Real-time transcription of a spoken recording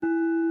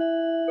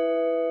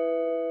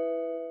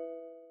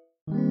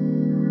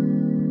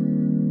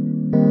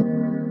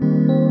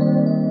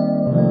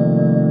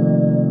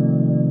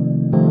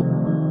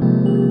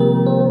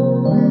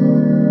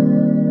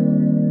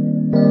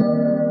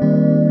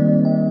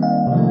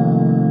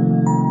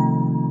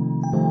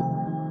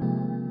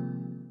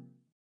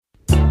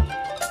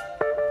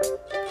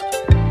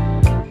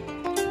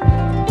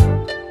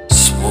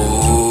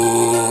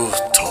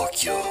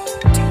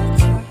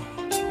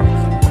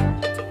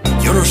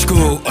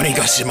お願い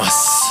しま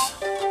す。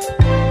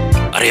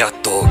ありが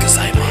とうご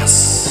ざいま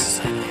す。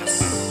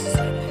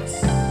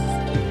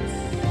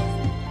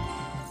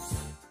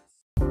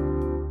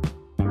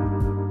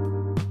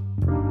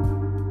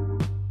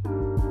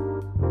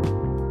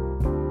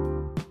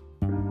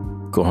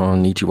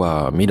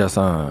Konnichiwa,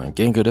 minasan,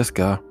 genki desu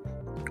ka?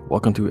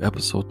 Welcome to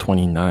episode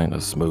 29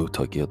 of Smooth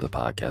Tokyo, the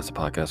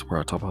podcast where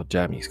I talk about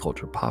Japanese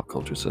culture, pop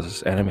culture, such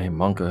as anime,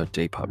 manga,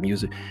 J-pop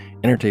music,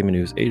 entertainment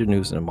news, Asian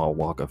news, and my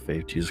walk of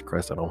faith. Jesus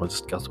Christ, I don't want to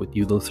discuss with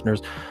you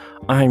listeners.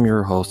 I'm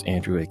your host,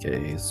 Andrew,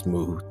 aka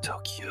Smooth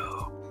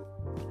Tokyo.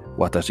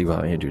 Watashi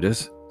wa Andrew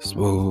desu.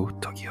 Smooth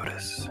Tokyo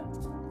desu.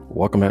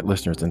 Welcome back,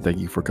 listeners, and thank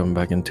you for coming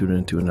back and tuning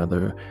into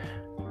another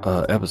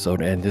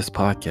episode and this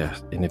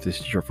podcast. And if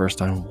this is your first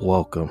time,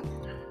 welcome.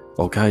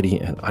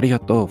 Okaidi and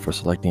arigato for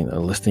selecting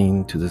and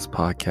listening to this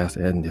podcast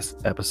and this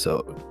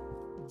episode.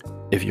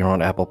 If you're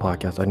on Apple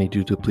Podcasts, I need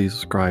you to please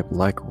subscribe,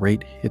 like,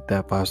 rate, hit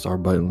that 5-star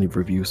button, leave a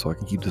review so I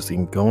can keep this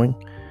thing going.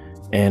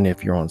 And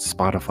if you're on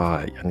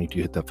Spotify, I need you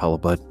to hit that follow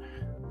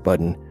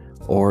button.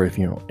 Or if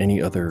you're on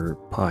any other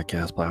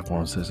podcast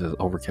platforms such as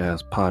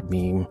Overcast,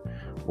 Podbean,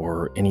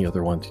 or any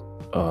other one,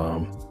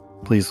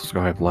 please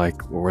subscribe,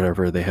 like, or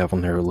whatever they have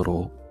on their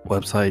little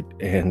website,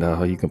 and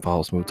you can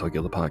follow Smooth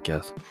Tokyo the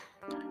podcast.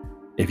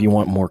 If you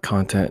want more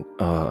content,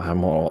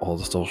 I'm on all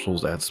the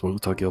socials at Smooth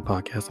Tokyo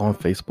Podcast on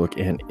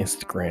Facebook and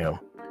Instagram.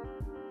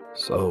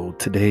 So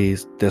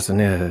today's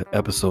Desuné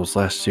episode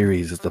 /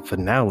 series is the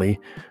finale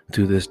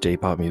to this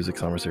J-pop music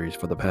summer series.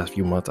 For the past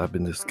few months, I've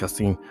been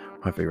discussing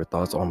my favorite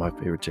thoughts on my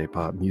favorite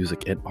J-pop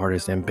music and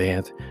artists and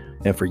bands,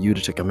 and for you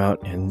to check them out,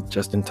 and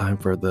just in time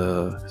for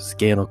the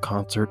Scandal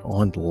concert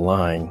on the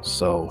line.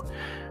 So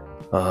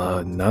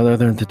none other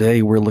than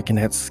today, we're looking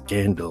at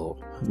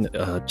Scandal,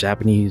 a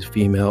Japanese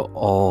female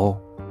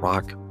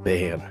all-rock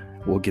band.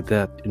 We'll get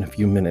that in a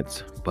few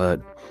minutes, but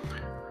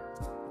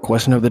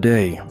question of the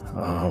day.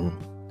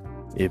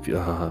 If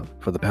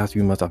for the past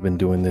few months I've been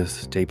doing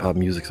this J-pop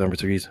music summer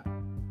series,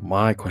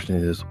 my question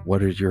is,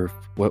 what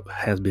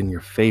has been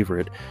your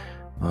favorite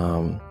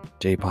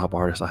J-pop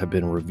artist I have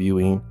been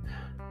reviewing,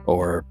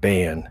 or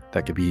band?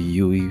 That could be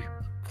Yui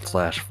 /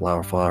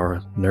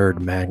 Flower, Nerd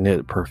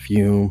Magnet,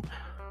 Perfume,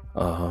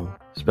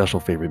 special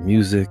favorite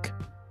music,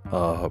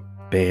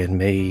 band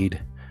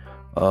made,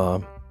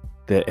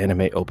 the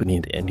anime opening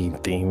and ending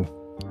theme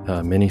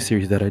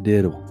mini-series that I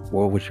did.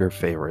 What was your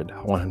favorite?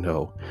 I want to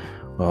know.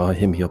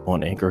 Hit me up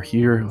on Anchor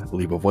here,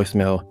 leave a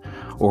voicemail,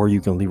 or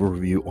you can leave a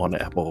review on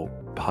Apple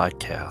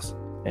Podcasts,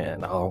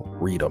 and I'll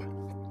read them.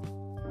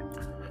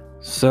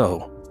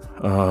 So,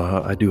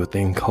 I do a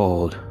thing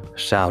called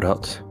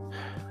shout-outs.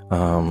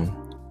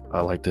 I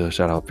like to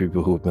shout out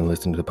people who have been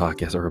listening to the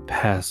podcast, or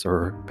past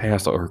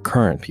or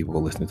current people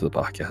listening to the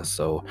podcast.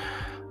 So,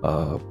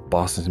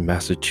 Boston,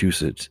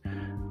 Massachusetts,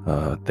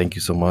 thank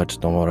you so much.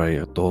 Domo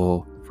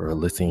arigato for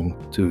listening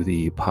to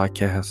the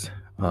podcast.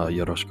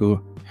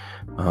 Yoroshiku.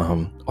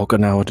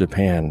 Okinawa,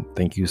 Japan,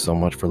 thank you so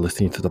much for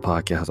listening to the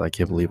podcast. I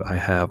can't believe I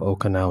have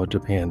Okinawa,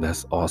 Japan.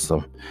 That's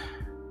awesome.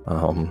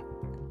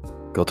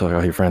 Go tell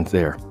all your friends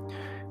there.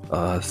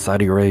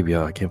 Saudi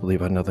Arabia, I can't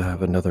believe I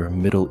have another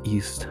Middle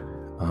East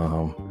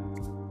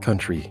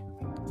country.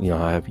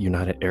 I have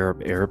United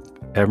Arab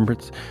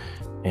Emirates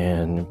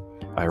and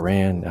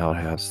Iran. Now I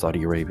have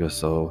Saudi Arabia,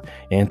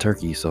 and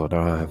Turkey. So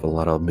now I have a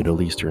lot of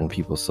Middle Eastern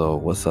people. So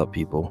what's up,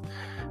 people?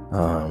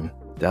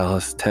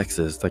 Dallas,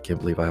 Texas. I can't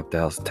believe I have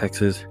Dallas,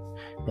 Texas.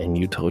 And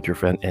you told your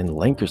friend in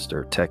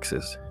Lancaster,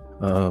 Texas.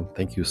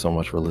 Thank you so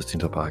much for listening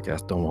to the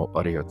podcast. Domo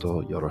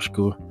arigato,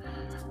 yoroshiku.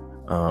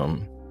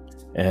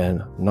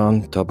 And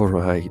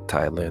Nantaburai,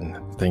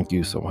 Thailand. Thank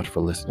you so much for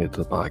listening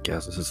to the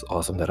podcast. This is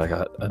awesome that I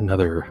got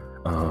another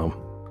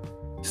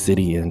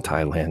city in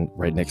Thailand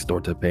right next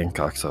door to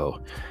Bangkok. So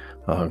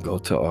go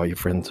to all your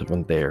friends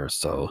from there.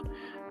 So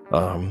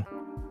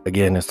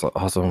again, it's an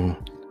awesome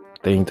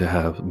thing to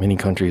have many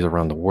countries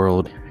around the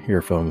world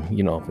here, from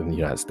from the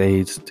United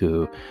States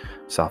to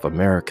South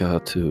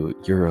America to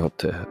Europe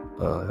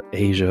to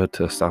Asia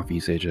to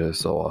Southeast Asia. It's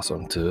so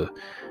awesome to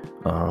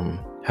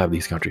have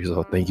these countries.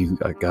 So thank you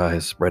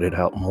guys, spread it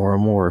out more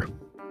and more.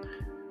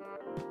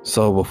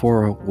 So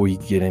before we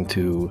get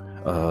into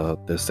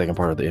the second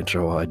part of the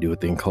intro, I do a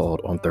thing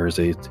called on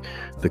Thursdays,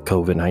 the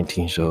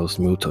COVID-19 show,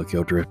 Smooth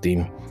Tokyo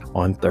Drifting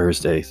on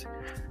Thursdays.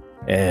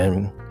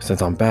 And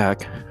since I'm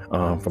back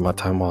from my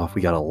time off,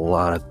 we got a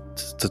lot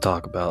to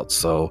talk about.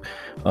 So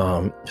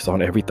it's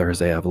on every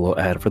Thursday. I have a little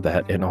ad for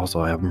that. And also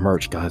I have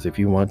merch, guys. If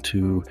you want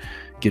to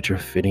get your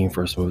fitting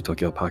for Smooth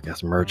Tokyo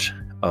Podcast merch,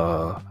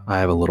 I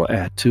have a little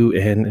ad too,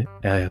 and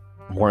I have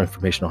more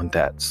information on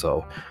that.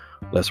 So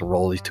let's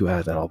roll these two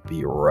ads and I'll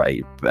be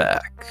right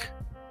back.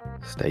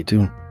 Stay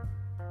tuned.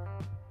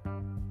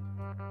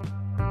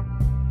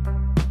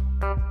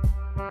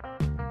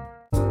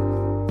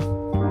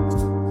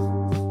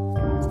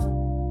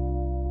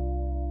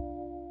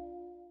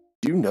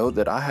 Do you know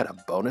that I had a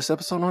bonus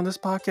episode on this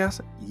podcast?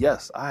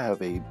 Yes, I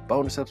have a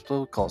bonus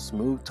episode called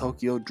Smooth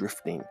Tokyo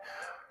Drifting.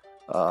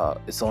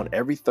 It's on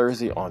every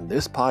Thursday on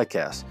this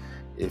podcast.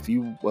 If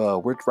you,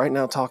 we're right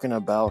now talking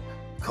about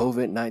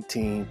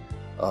COVID-19,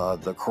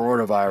 the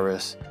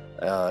coronavirus,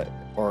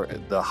 or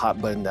the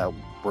hot button that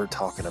we're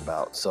talking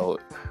about. So,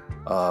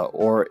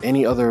 or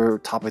any other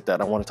topic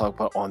that I want to talk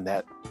about on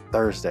that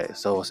Thursday.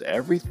 So it's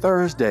every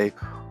Thursday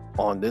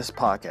on this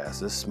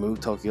podcast, this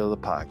Smooth Tokyo, the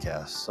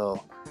podcast.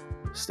 So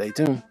stay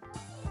tuned.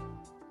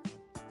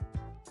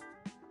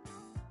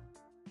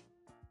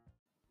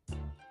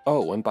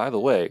 Oh, and by the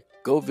way,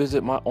 go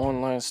visit my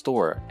online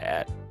store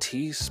at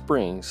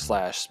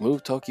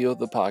Teespring/Smooth Tokyo,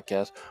 the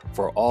podcast,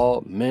 for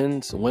all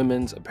men's,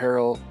 women's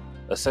apparel,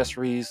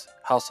 accessories,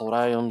 household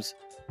items,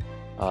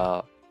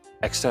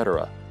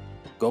 etc.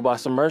 Go buy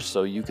some merch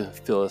so you can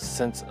feel a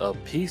sense of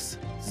peace,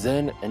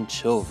 zen, and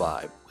chill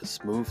vibe with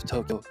Smooth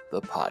Tokyo,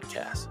 the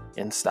podcast,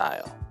 in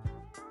style.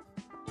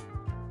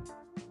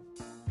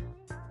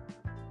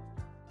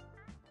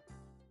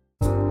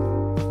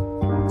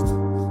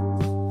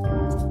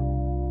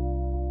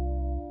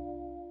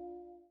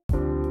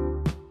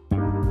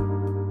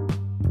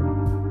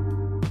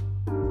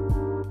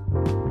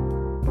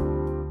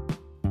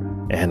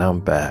 And I'm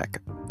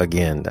back.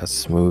 Again, that's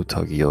Smooth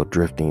Tokyo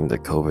Drifting, the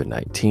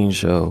COVID-19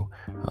 show.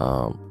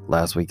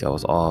 Last week I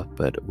was off,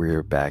 but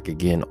we're back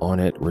again on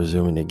it,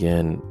 resuming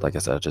again. Like I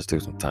said, I just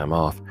took some time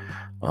off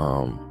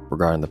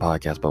regarding the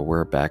podcast, but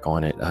we're back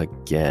on it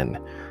again.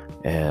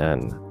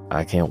 And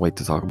I can't wait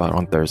to talk about it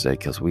on Thursday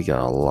because we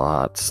got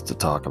lots to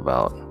talk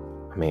about.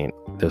 I mean,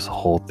 this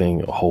whole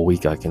thing, a whole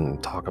week I can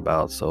talk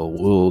about. So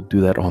we'll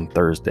do that on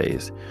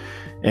Thursdays.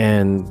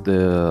 And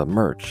the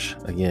merch,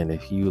 again,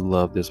 if you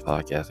love this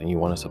podcast and you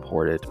want to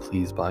support it,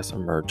 please buy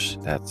some merch.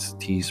 That's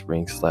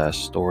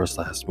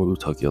Teespring/store/Smooth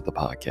Tokyo, the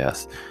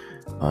podcast.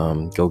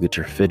 Go get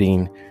your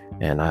fitting,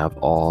 and I have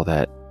all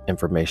that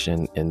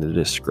information in the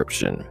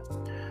description.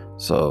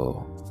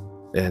 So,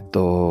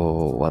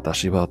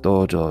 私は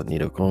道場に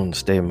録音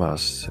していま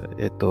す。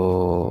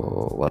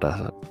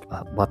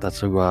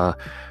私は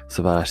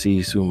素晴らし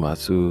い週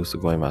末過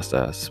ごしまし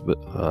た。す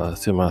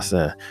いま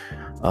せん。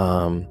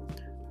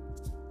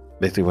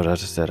Basically what I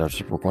just said, I was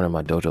just recording in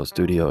my dojo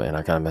studio and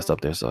I kind of messed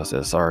up there, so I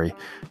said sorry.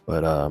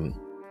 But and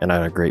I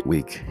had a great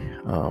week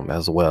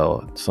as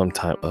well.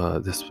 Sometime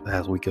this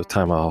past week of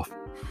time off,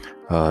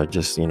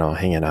 just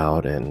hanging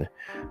out and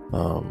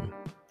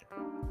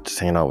just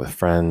hanging out with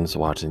friends,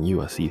 watching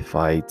UFC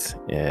fights,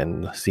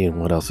 and seeing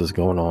what else is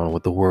going on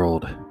with the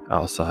world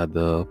outside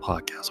the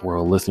podcast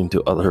world, listening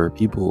to other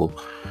people's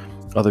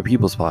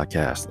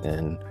podcasts,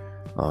 and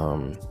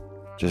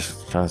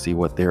just trying to see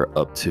what they're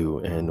up to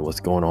and what's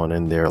going on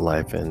in their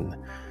life. And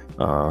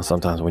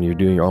sometimes when you're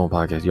doing your own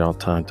podcast, you don't have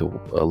time to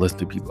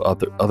listen to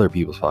other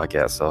people's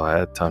podcasts. So I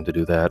had time to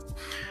do that.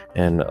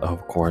 And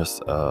of course,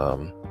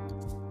 my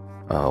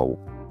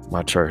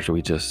church,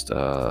 we just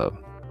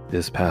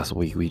this past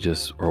week,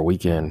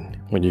 weekend,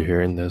 when you're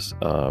hearing this,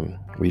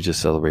 we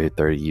just celebrated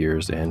 30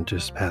 years and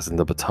just passing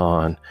the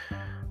baton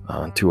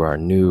to our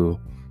new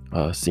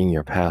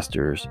senior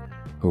pastors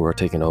who are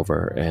taking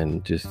over,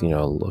 and just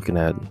looking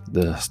at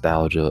the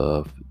nostalgia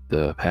of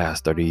the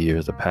past 30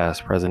 years, the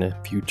past, present, and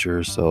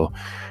future. So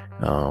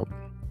I'm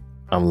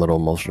a little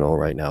emotional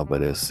right now,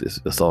 but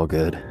it's all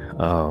good.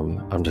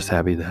 I'm just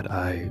happy that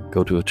I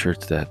go to a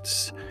church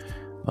that's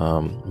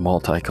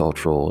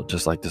multicultural,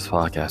 just like this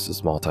podcast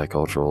is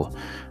multicultural.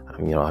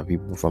 I have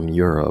people from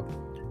Europe,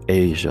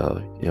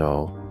 Asia,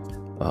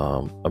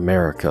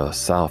 America,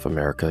 South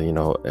America,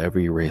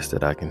 every race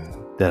that I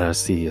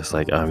see. It's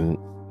like I'm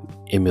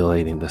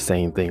emulating the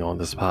same thing on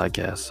this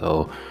podcast.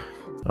 So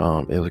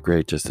it was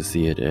great just to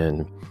see it,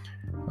 and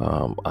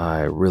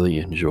I really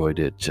enjoyed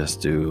it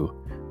just to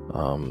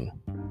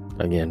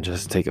again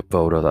just take a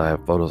photo. I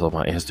have photos on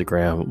my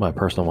Instagram, my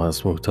personal one,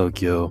 Smooth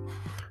Tokyo,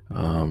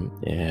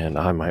 and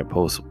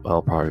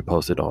I'll probably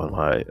post it on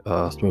my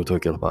Smooth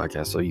Tokyo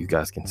podcast so you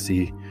guys can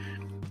see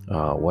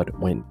what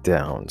went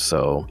down.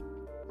 So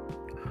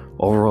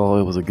overall,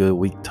 it was a good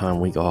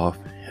week off,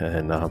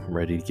 and I'm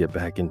ready to get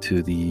back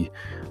into the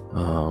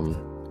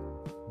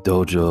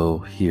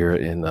dojo here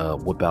and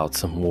whip out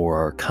some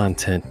more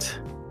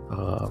content,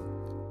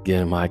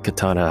 getting my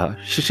katana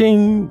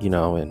shishing,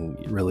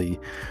 and really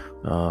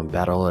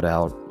battle it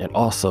out. And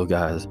also,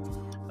 guys,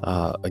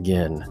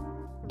 again,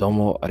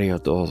 domo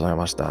arigatou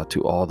gozaimashita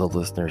to all the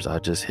listeners. I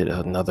just hit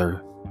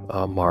another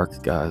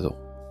mark, guys.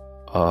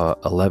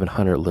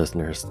 1,100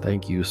 listeners.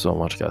 Thank you so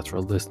much, guys,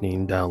 for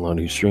listening,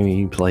 downloading,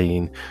 streaming,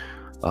 playing,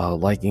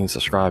 liking,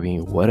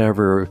 subscribing,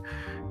 whatever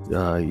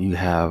you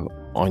have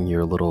on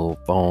your little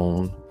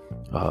phone,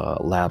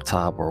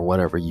 laptop, or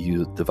whatever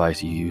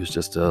device you use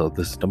just to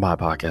listen to my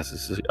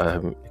podcast.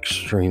 I'm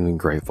extremely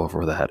grateful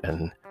for that,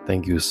 and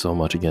thank you so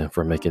much again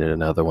for making it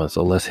another one.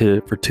 So let's hit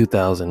it for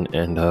 2,000,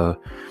 and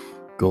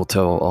go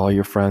tell all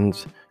your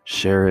friends,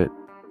 share it,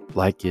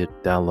 like it,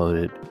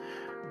 download it,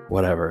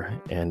 whatever,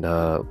 and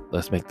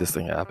let's make this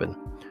thing happen.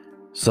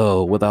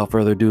 So without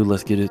further ado,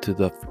 let's get into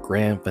the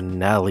grand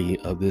finale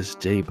of this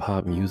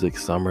J-pop music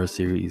summer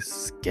series,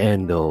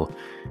 Scandal,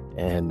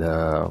 and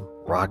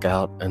rock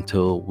out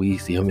until we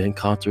see him in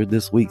concert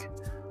this week.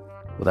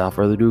 Without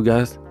further ado,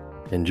 guys,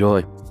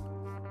 enjoy.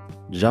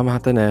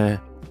 Jamata ne.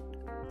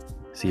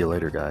 See you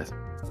later, guys.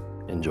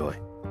 Enjoy.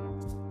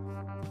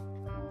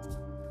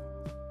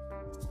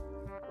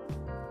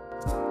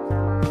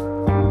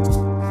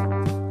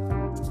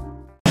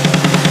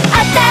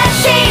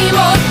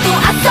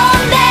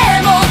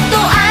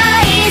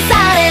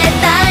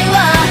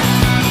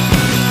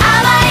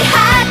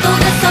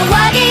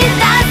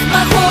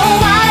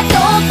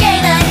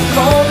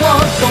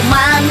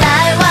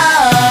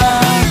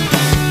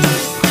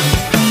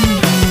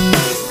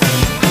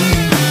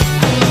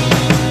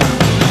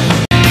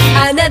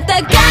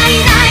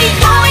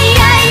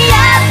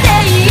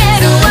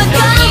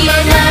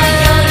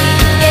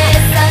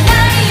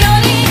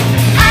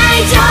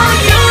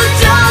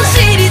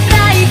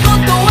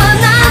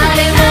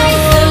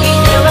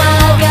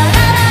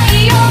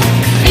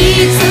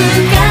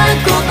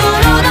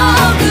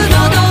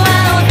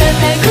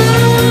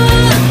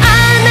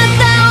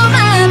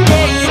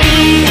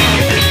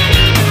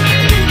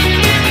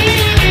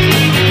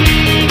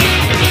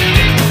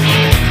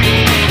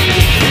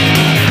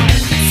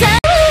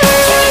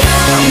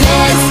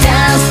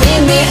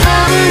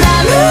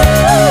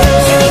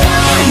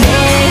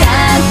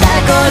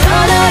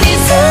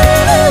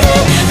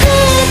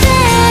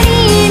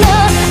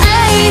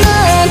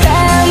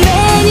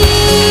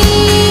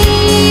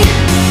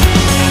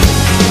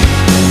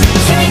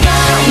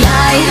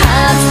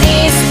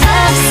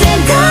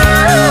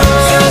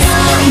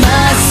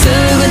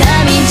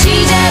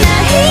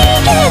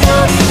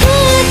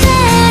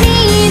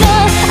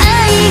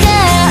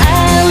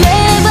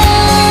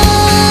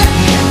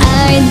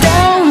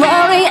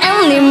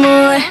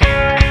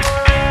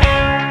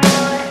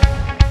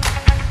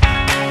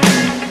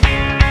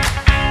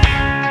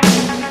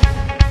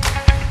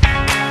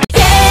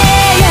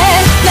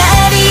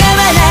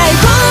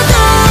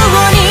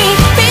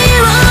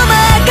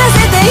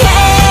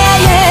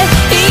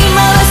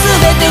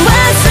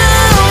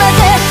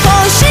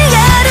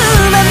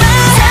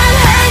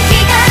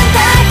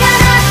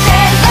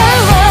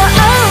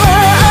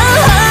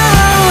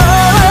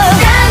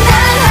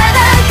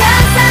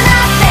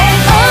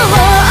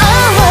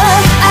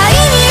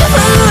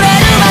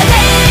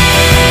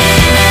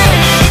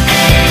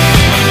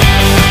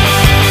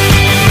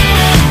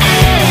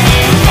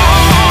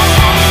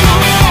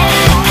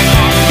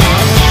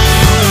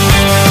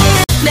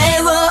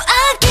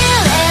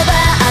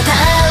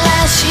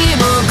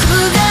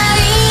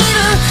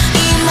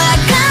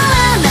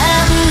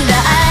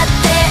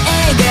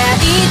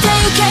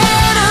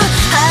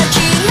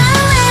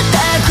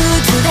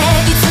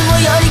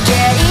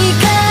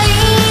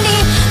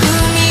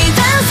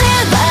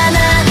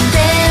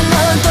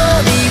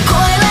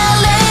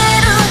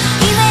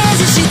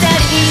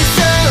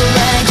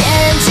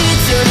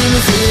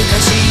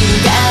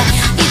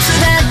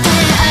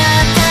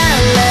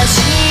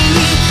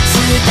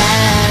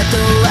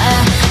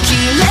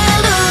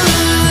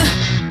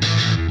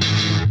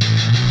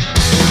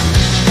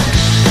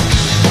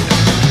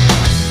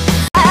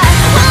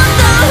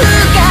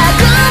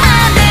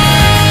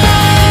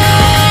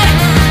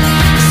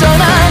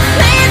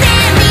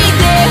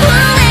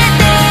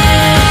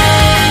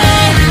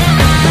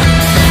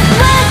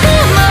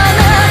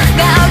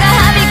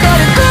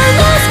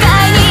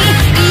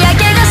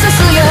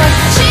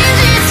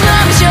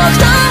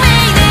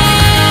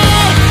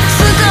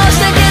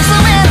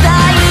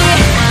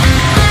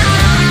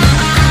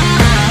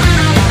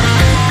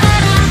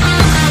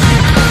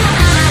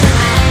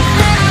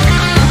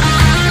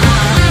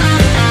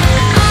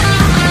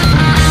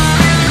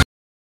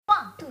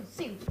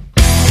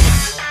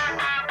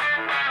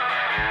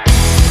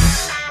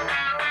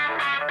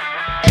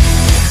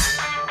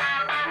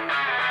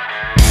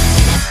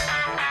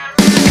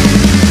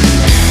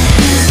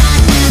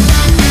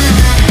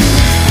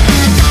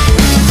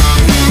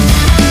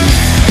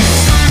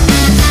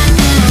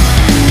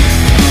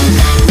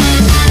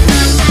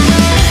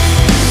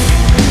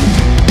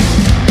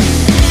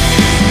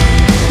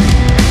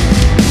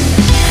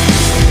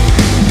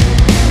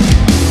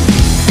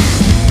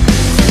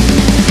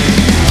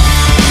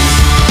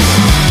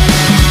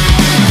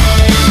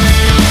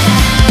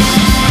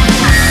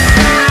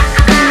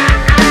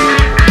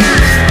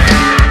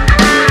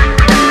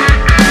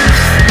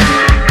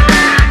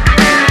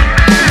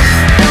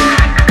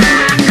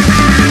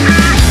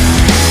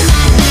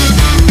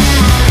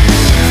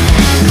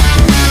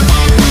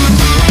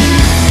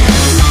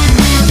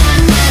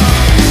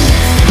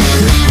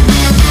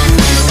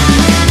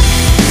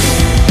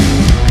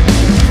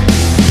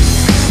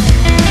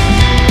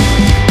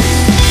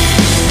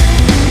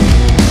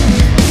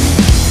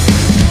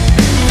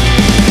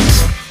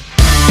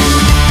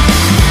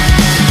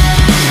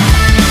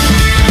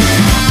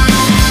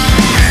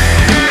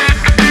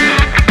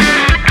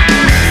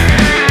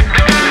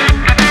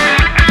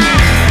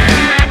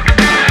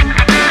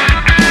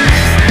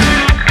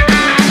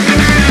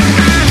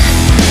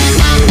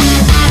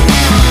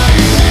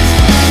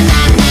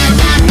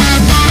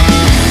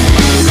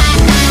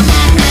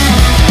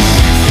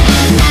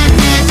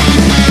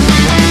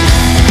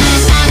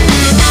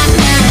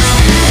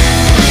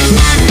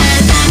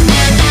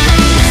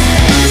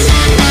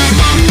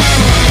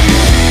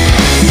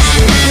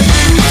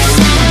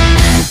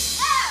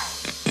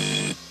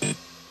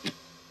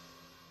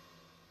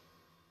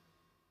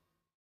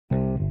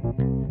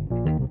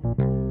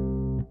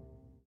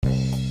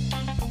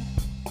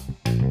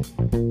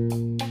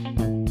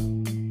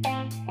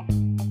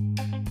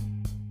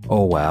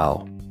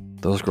 wow,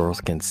 those girls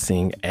can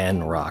sing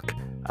and rock.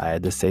 I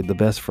had to save the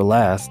best for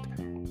last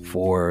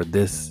for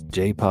this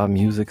J-pop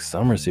music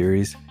summer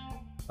series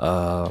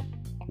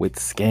with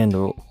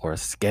Scandal or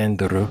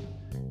Scandal.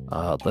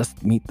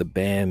 Let's meet the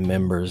band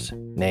members'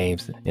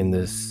 names in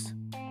this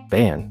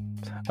band.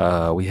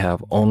 We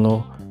have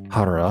Ono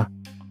Harura,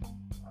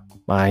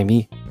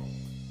 Mayumi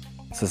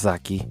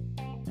Sasaki,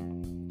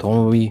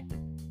 Tomoe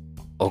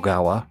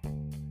Ogawa,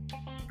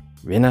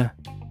 Rina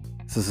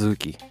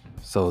Suzuki.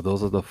 So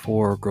those are the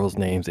 4 girls'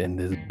 names in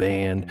this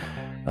band,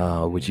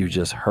 which you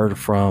just heard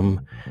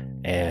from,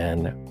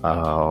 and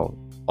all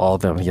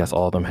of them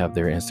have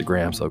their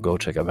Instagram, so go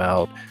check them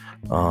out.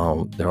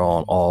 They're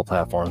on all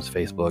platforms,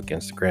 Facebook,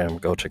 Instagram.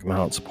 Go check them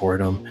out, support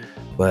them.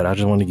 But I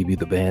just want to give you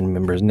the band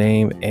member's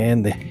name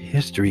and the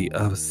history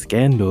of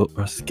Scandal.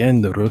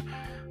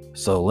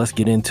 So let's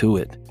get into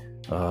it.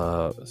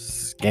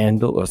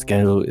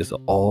 Scandal is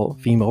an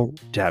all-female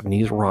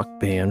Japanese rock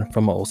band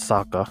from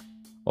Osaka,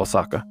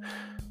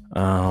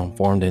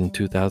 formed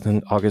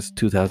in August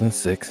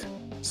 2006,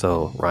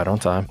 so right on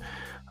time,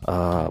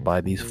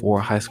 by these 4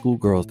 high school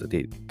girls that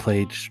they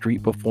played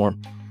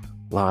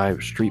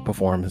live street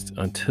performance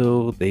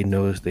until they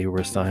noticed they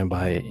were signed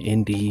by an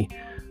indie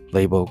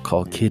label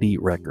called Kitty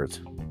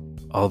Records.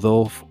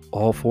 Although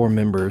all 4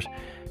 members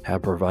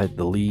have provided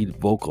the lead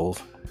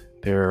vocals,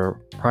 their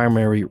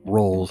primary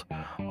roles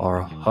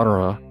are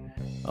Harura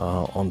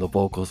on the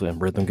vocals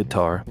and rhythm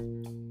guitar,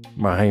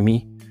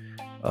 Mayumi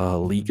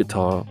lead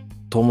guitar,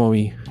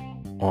 Tomoe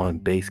on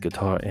bass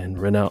guitar,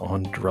 and Rina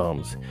on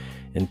drums.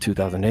 In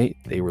 2008,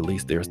 they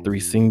released their 3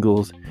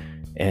 singles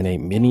and a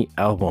mini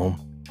album,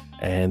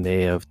 and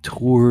they have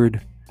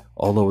toured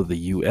all over the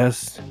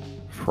US,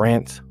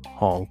 France,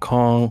 Hong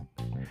Kong,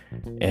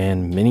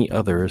 and many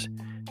others.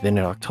 Then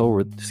in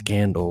October,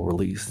 Scandal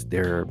released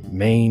their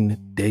main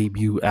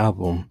debut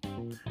album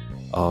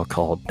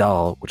called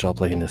Doll, which I'll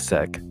play in a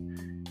sec,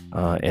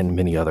 and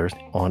many others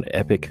on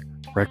Epic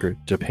Record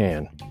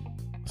Japan.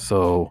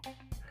 So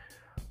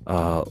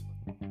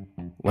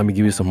let me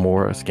give you some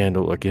more.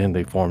 Scandal, again,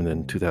 they formed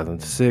in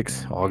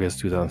August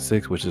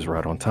 2006, which is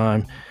right on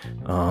time.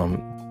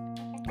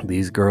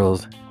 These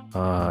girls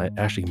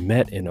actually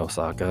met in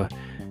Osaka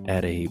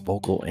at a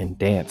vocal and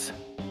dance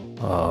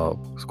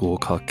school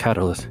called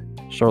Catalyst.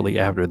 Shortly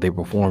after they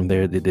performed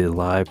there, they did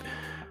live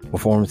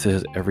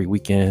performances every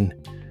weekend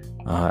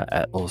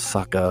at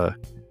Osaka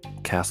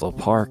Castle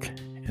Park,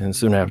 and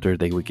soon after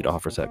they would get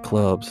offers at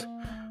clubs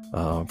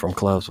from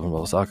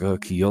Osaka,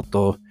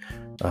 Kyoto.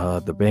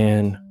 The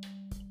band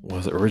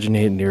was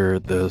originated near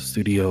the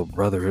Studio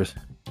Brothers,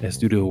 a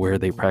studio where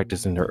they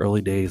practiced in their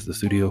early days. The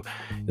studio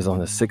is on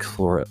the 6th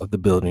floor of the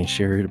building,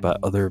 shared by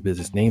other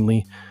business,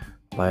 namely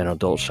by an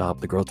adult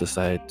shop. The girls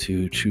decided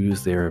to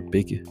choose the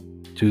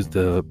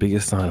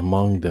biggest sign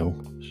among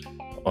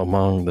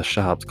the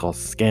shops, called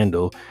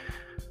Scandal,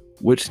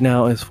 which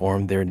now has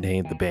formed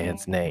the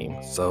band's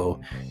name. So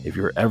if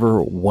you're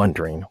ever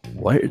wondering,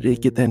 where did they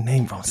get that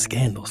name from?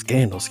 Scandal.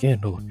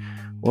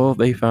 Well,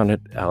 they found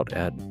it out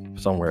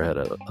somewhere at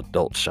an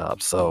adult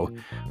shop. So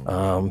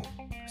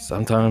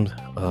sometimes,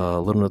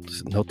 little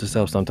note to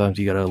self, sometimes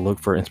you gotta look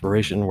for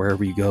inspiration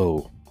wherever you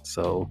go.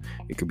 So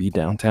it could be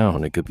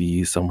downtown, it could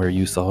be somewhere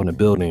you saw in a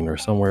building, or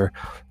somewhere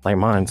like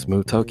mine,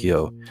 Smooth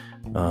Tokyo.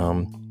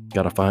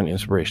 Gotta find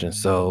inspiration.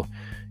 So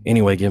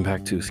anyway, getting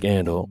back to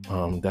Scandal,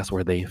 that's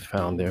where they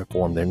formed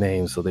their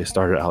name. So they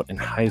started out in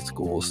high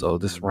school. So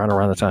this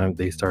around the time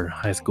they started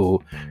high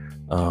school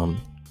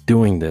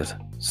doing this.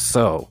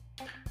 So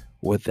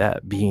with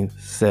that being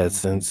said,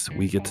 since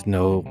we got to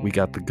know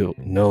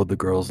the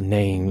girls'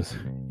 names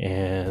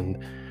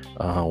and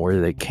where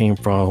they came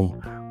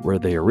from, where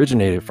they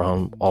originated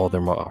from, all of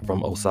them are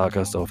from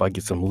Osaka. So if I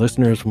get some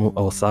listeners from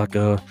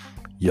Osaka,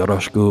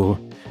 yoroshiku.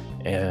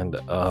 And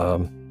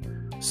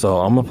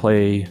so I'm gonna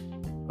play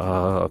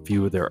a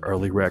few of their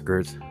early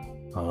records,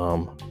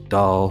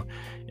 Doll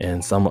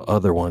and some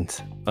other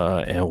ones,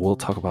 and we'll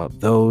talk about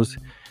those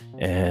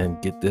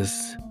and get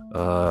this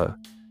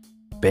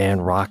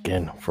band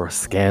rocking for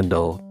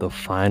Scandal, the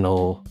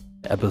final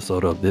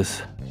episode of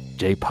this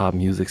J-pop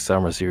music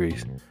summer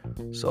series.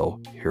 So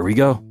here we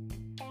go.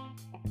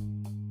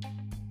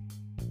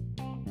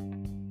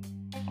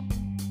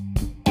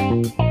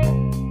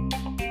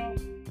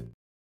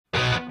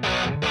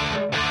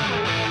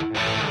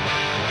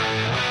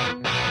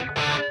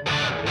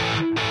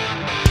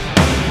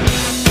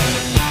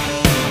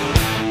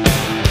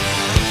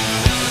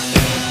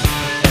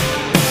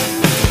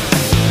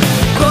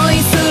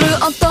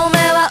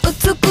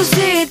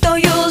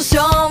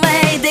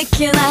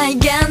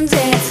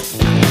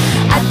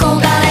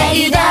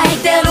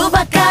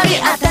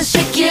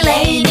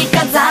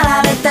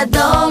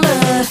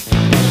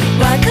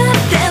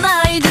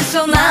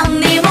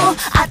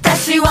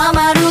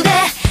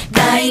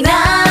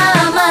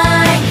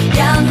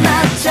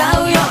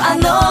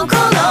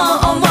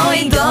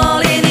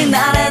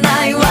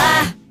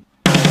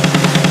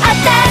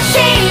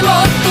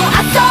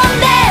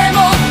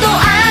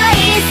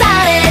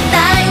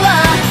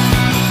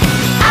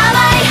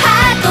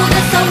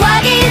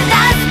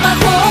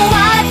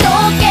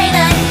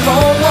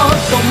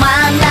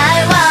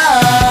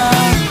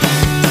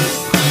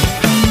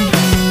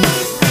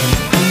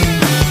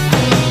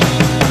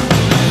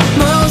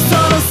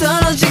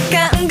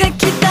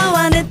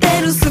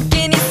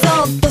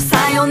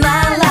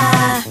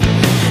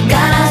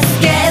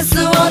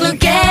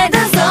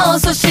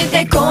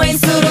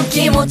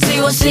 持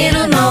ちを知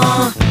るの。だ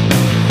っ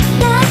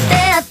て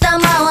頭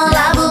は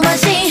ラブマ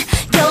シン、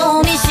興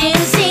味津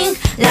々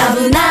ラ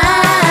ブな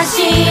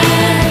し。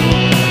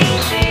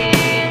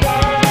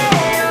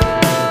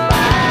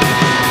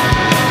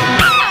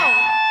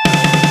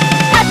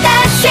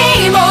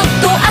私もっ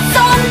と遊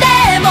んで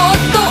もっ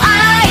と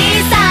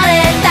愛され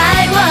た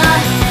いわ。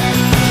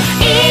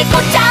いい子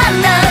ちゃ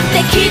んなん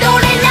て気取れ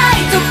な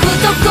い、ゾク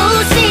ゾク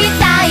し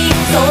たい、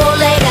そ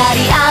れが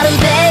リアル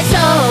でしょ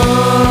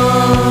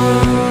う。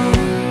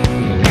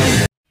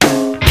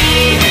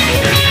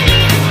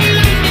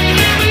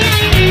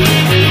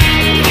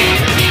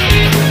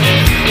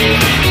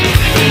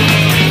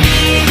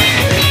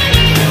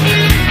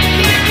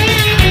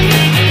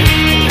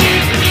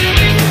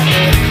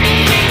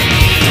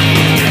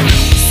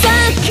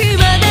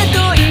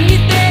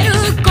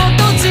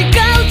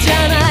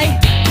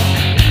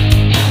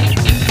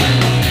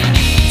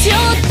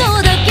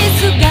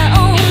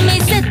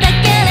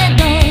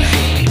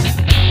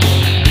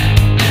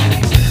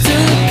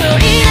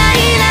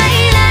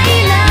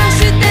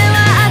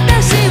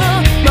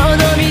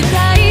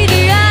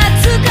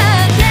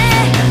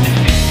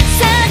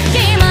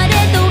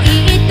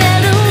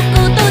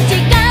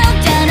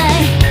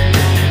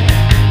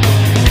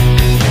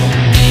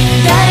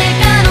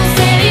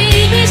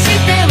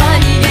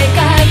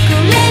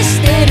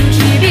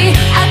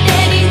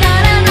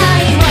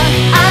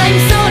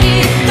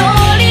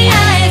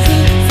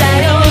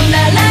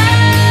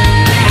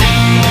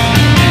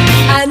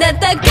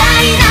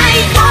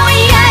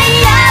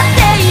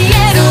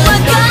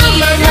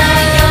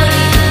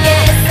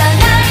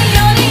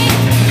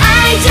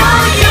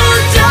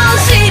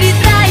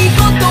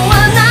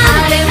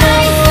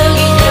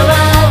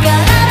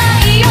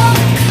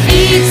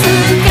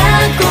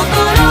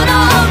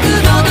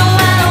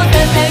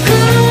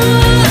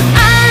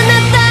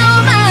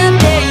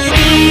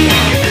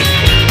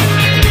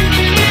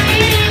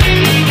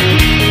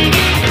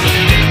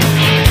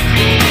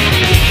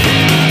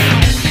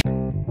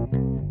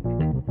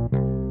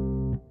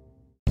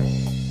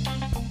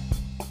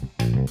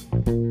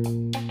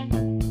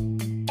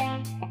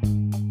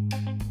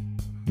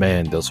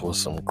Man, those were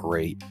some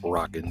great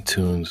rockin'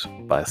 tunes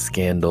by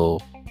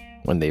Scandal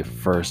when they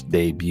first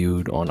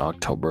debuted on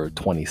October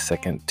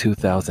 22nd,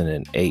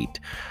 2008.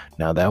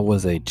 Now, that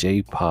was a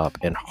J-pop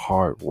and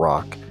hard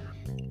rock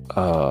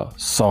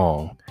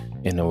song,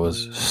 and it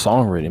was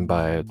songwritten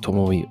by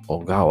Tomomi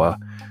Ogawa.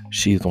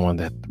 She's the one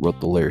that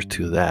wrote the lyrics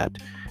to that.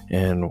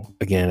 And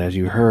again, as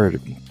you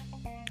heard,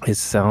 it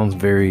sounds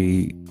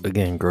very,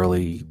 again,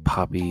 girly,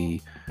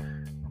 poppy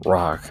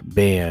rock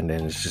band,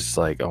 and it's just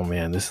like, oh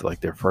man, this is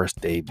like their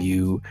first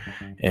debut.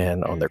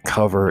 And on their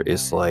cover,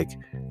 it's like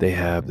they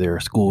have their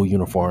school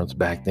uniforms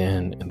back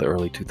then in the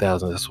early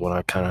 2000s. That's when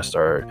I kind of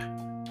started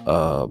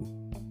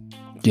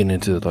getting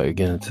into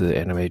the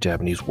anime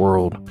Japanese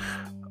world.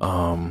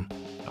 I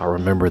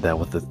remember that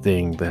was the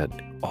thing, that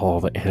all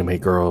the anime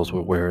girls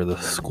would wear the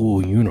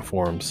school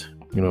uniforms,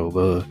 you know,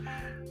 the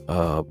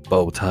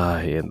bow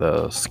tie and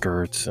the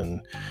skirts,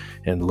 and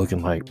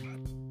looking like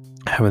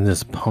having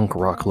this punk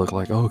rock look,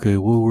 like, okay,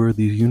 we'll wear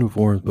these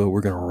uniforms, but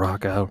we're gonna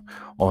rock out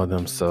on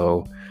them.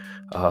 So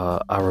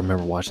I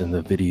remember watching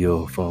the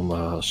video from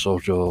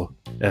Shoujo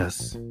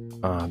S.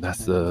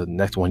 That's the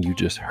next one you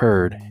just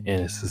heard,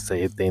 and it's the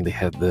same thing. They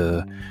had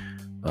the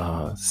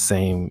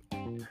same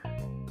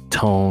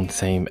tone,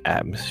 same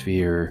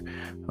atmosphere,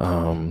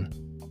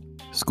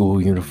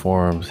 school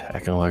uniforms,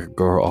 acting like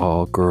a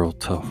all girl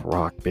tough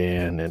rock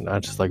band. And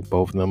I just like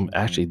both of them.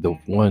 Actually, the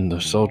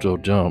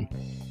Shoujo Jump,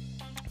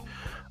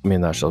 I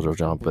mean, not Shoujo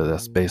Jump, but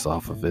that's based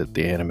off of it,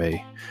 the anime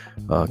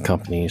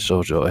company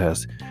Shoujo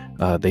S.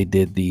 They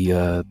did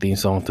the theme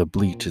song to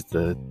Bleach. It's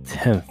the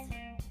 10th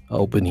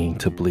opening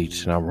to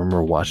Bleach, and I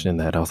remember watching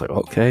that. I was like,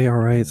 okay, all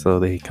right. So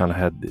they kind of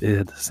had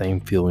the same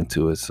feeling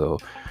to it. So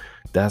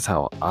that's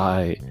how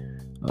I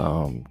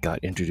got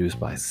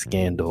introduced by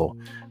Scandal,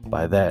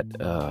 by that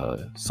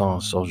song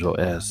Shoujo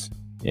S.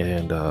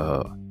 And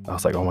I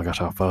was like, oh my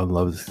gosh, I fell in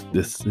love with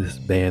this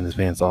band. This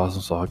band's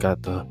awesome. So I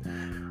got to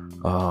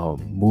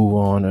move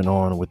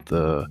on with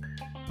the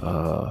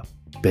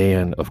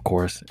band, of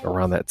course,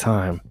 around that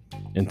time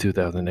in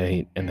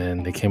 2008. And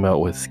then they came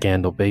out with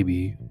Scandal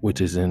Baby,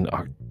 which is in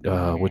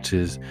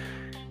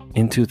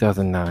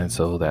 2009.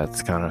 So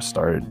that's kind of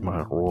started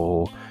my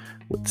role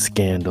with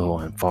Scandal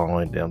and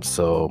following them.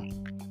 So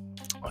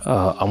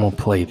I'm gonna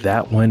play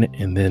that one,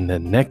 and then the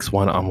next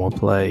one I'm gonna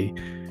play,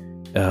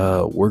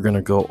 we're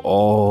gonna go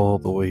all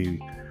the way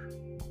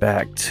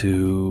back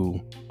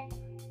to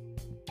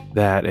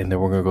that, and then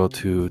we're gonna go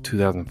to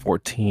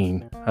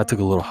 2014. I took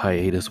a little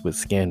hiatus with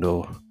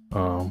Scandal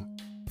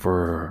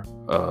for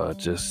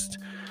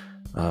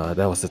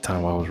that was the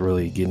time I was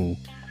really getting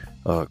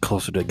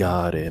closer to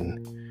God,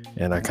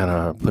 and I kind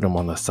of put him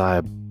on the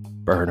side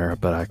burner,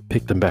 but I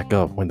picked him back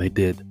up when they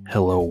did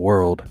Hello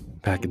World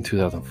back in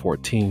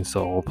 2014.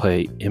 So we'll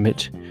play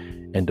Image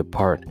and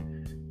Depart.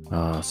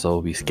 So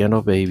it'll be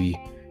Scandal Baby,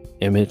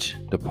 Image,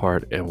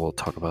 Depart, and we'll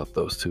talk about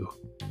those two.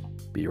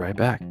 Be right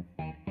back.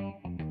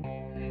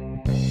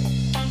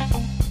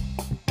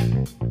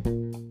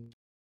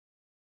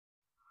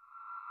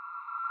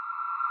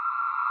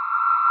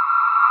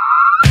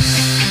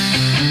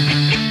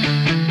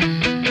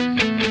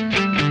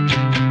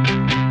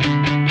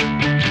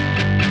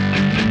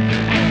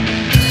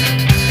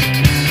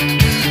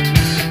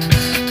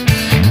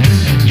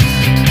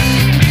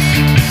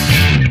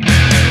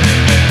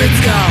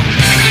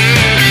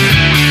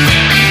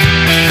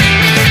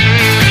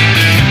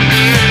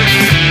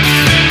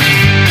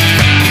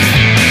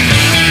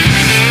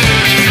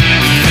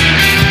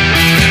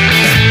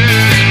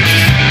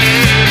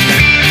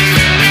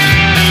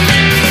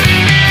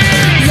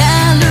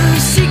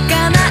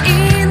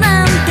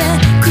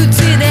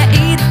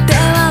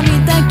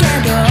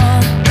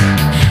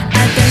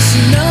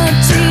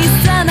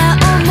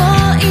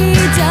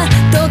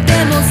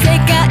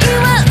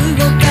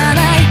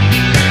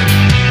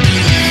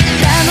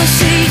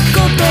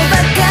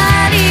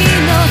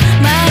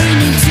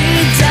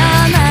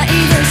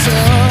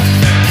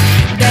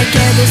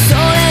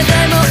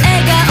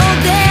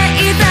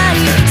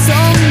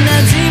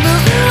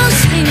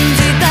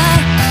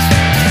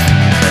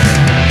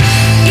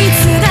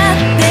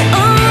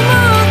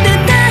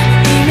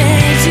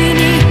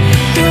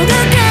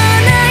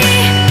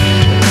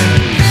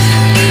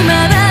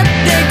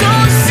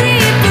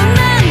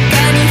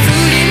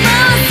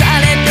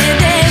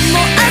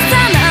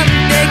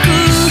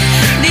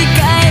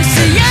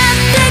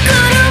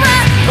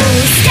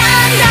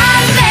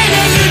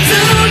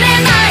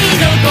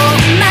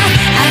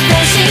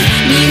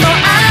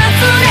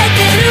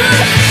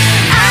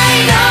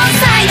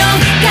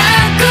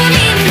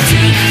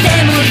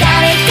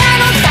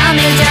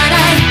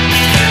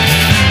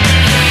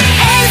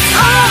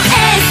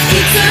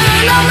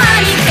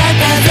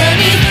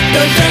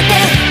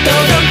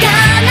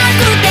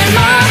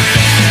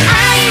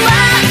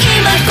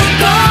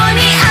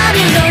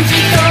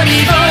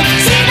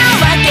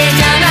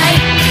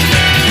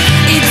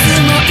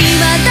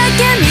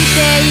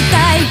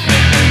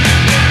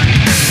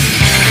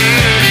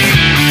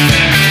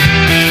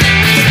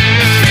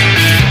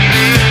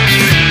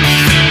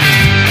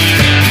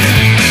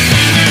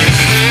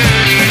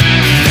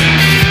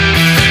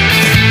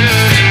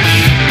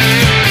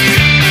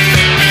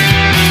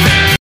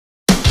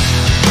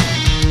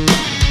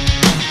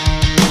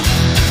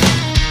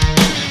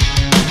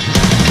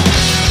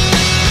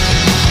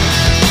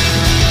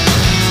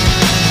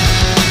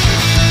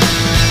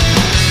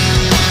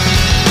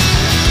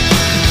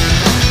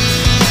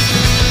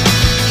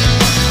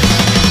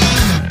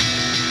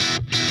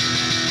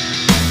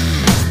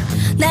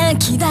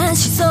 泣き出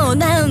しそう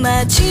な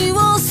街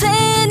を背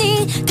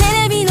にテ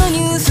レビのニ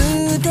ュー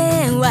スで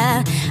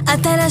は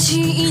新し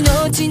い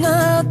命の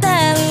誕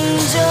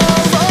生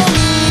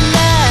みんな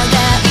が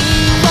祝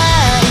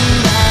い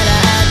笑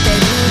って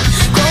る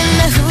こん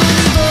な風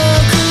に僕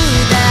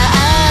だ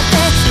って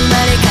生ま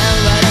れ変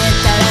われ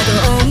たらど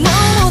う思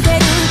って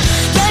る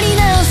やり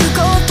直す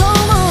こと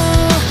も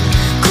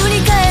繰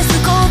り返す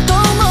こと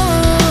も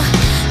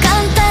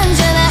簡単じ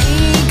ゃない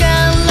か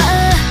ら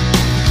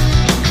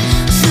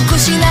少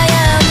し悩ん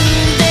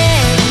で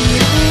い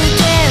る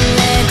け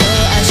れど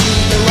明日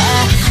は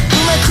う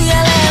まくや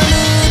れる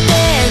って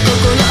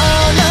心の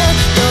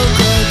どこ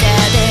か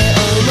で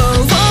思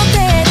って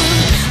る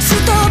ス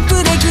トップ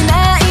できな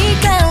い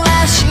から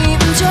慎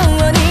重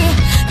に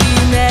イ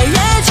メー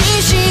ジ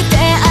して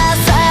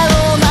朝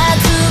を待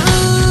つ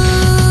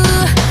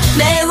目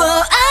を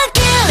開け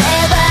れ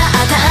ば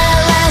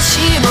新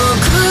しい僕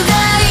が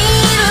い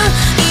る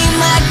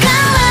今か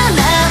らな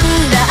ん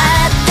だ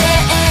って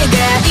描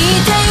い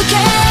てゆけ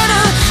る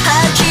履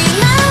き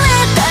慣れ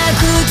た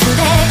靴で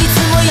いつ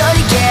もより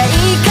軽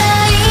快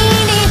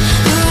に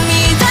踏み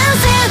出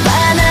せば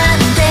何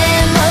で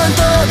も飛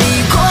び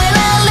越えら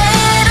れ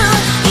る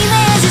イメ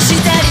ージし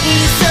た理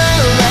想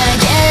は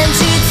現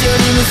実よ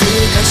り難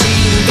し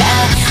いが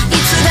い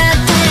つだっ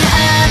て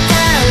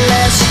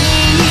新し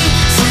い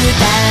ス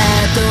タ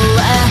ートは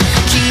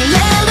切れ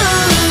る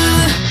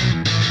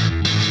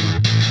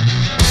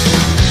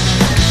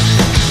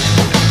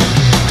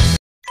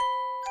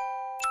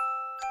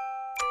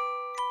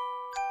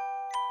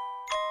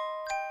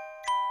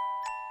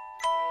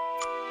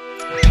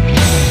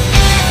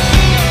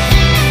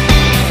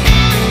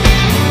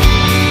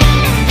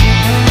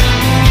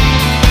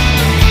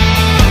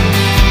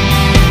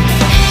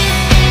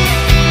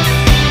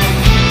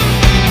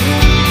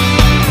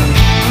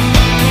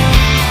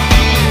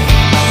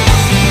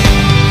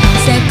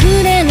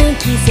桜の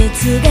季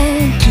節が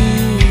来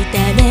た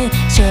ね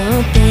商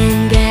店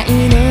街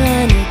の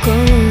あの公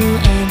園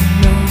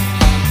の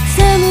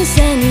寒さ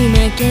に負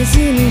けず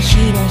にひ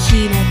らひ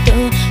らと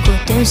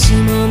今年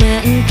も満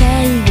開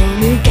を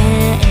迎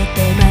えて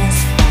ます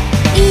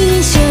一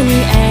緒に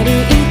歩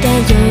いた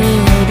夜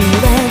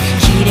は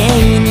綺麗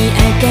に明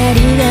かり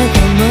が灯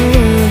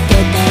って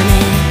たね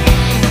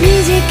短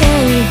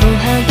い歩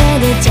幅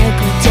で着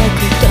々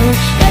と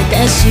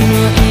私も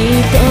一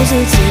歩ず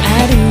つ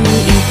歩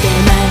いて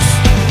ます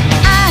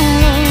あれ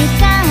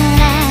から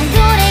ど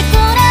れく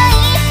らい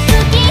月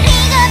日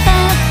が経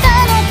った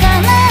のか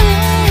なん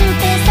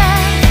てさ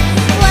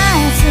忘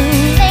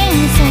れ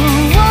そう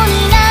に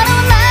なる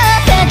な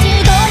立ち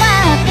止ま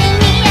って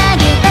見上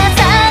げた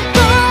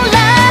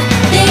桜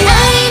出会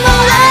いも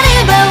あれ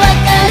ば別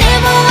れ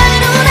もあ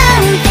るな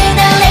んて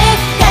誰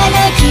かが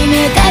決め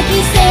た季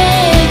節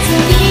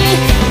に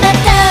ま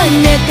た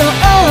ねと大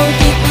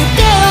きく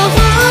手を振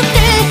って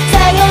さ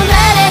よな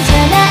らじゃ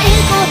ない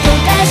こと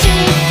確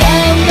か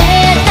め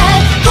た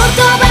い言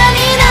葉に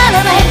な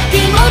らない気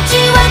持ち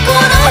はこ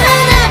の花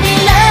び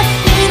ら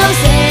に乗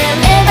せれ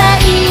ば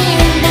いい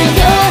んだ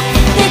よ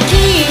って君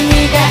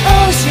が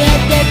教え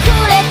てく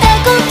れた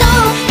こと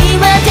今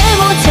で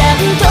もちゃん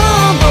と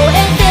覚え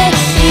て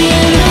い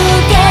る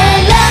か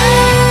ら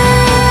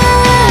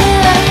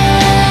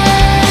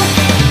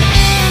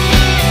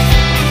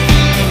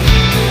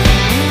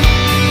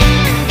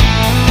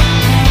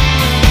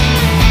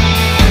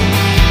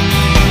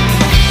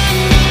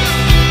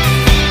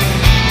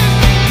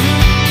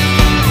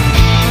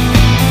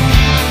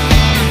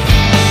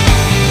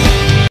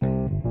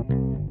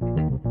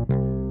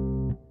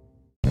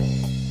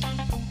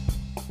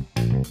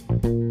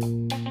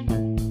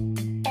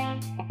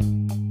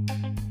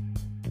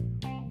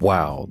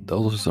Wow,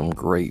 those are some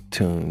great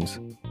tunes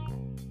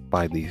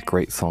by these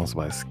great songs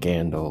by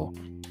Scandal,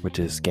 which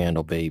is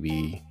Scandal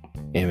Baby,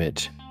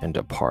 Image, and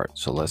Depart.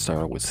 So let's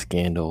start with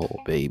Scandal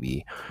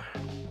Baby.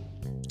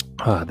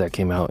 That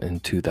came out in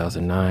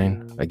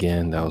 2009.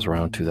 Again, that was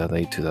around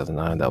 2008,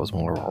 2009. That was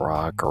more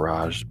rock,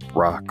 garage,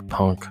 rock,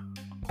 punk,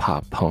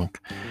 pop punk.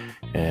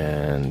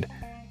 And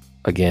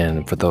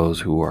again, for those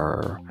who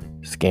are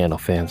Scandal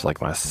fans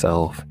like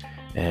myself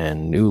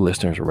and new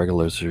listeners or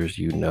regular listeners,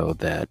 you know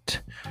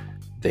that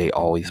they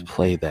always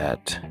play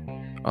that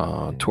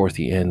towards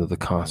the end of the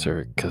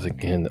concert because,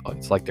 again,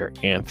 it's like their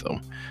anthem,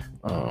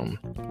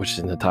 which is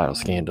in the title,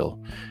 Scandal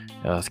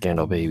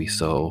Baby.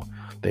 So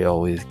they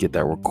always get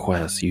that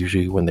request,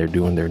 usually when they're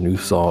doing their new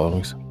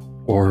songs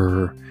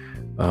or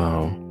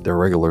their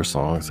regular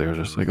songs. They're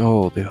just like,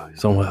 oh,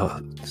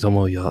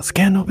 someone yell,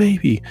 Scandal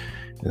Baby.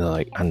 And they're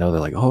like, I know they're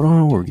like, hold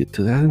on, we'll get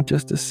to that in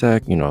just a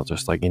sec. You know,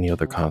 just like any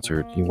other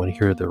concert, you want to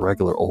hear the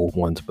regular old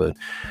ones, but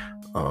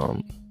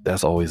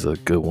that's always a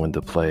good one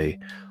to play.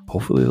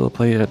 Hopefully they'll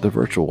play it at the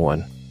virtual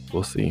one.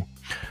 We'll see.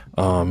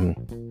 But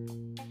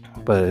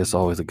it's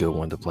always a good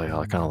one to play.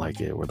 I kind of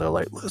like it where they're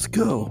like, let's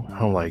go.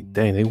 I'm like,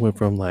 dang, they went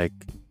from like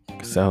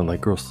sound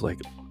like girls to like,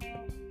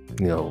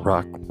 you know,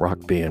 rock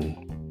band,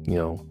 you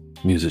know,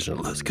 musician,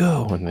 let's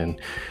go. And then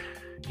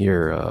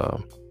you're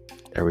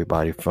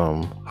everybody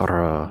from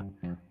Hara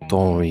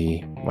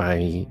Tomoe,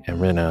 Mai,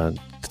 and Rena,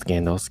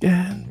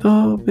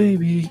 Scandal,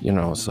 baby.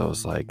 So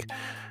it's like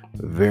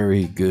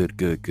very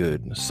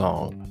good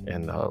song.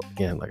 And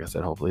again, like I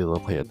said, hopefully they'll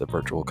play at the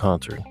virtual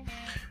concert.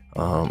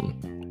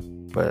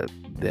 But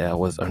that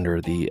was under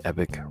the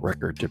Epic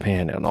Record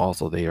Japan, and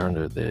also they are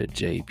under the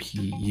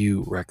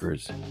JPU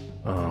Records,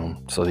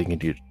 so they can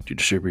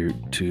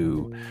distribute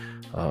to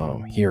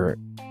here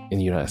in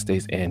the United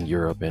States and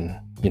Europe and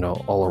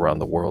all around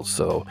the world.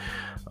 So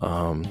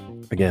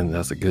again,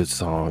 that's a good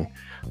song.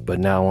 But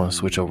now I want to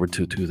switch over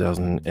to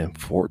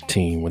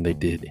 2014 when they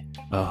did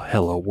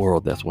Hello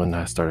World. That's when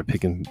I started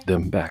picking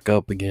them back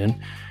up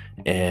again,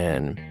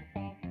 and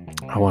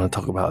I want to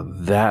talk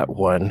about that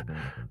one.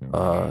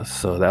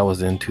 So that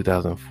was in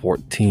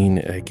 2014.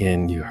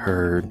 Again, you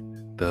heard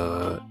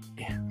the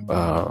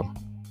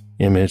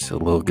image, the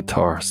little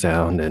guitar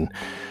sound, and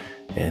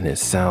it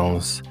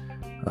sounds.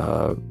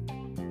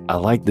 I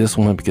like this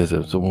one because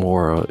it's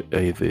more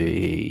of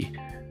a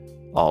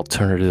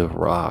alternative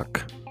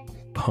rock,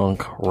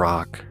 punk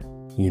rock,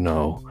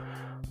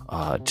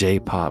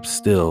 J-pop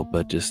still,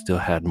 but just still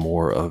had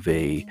more of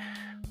a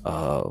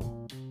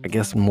I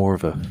guess more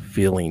of a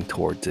feeling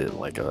towards it,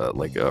 like a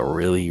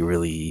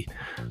really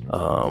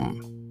I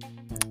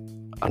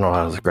don't know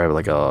how to describe it,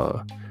 like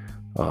a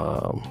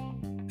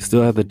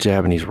still had the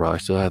Japanese rock,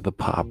 still had the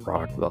pop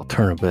rock, the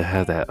alternative, but it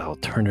had that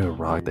alternative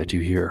rock that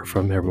you hear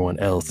from everyone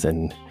else.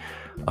 And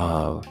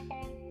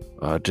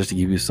just to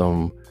give you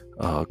some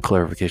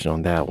clarification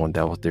on that one,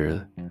 that was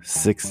their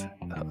 6th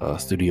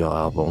studio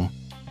album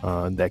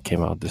that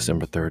came out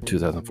December 3rd,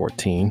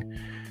 2014,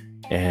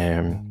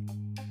 and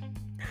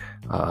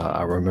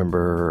I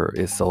remember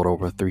it sold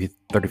over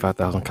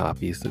 35,000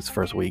 copies this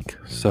first week,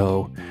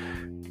 so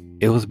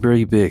it was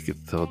very big.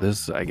 So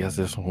I guess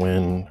this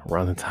when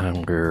around the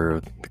time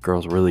where the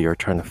girls really are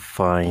trying to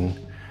find,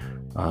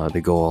 they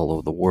go all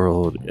over the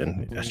world,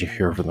 and as you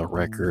hear from the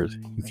record,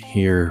 you can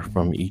hear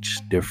from each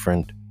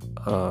different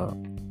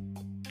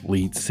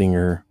lead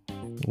singer,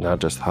 not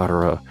just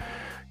Haruha.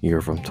 You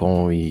hear from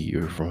Tomoe, you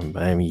hear from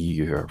Mami,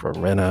 you hear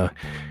from Rena,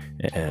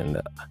 and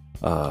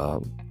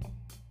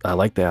I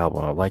like the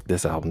album. I like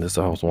this album. This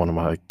was one of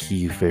my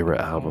key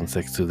favorite albums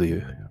next to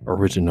the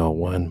original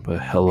one.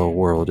 But Hello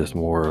World is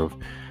more of,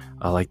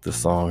 I like the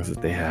songs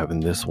that they have in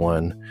this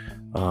one.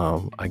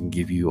 I can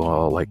give you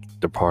all like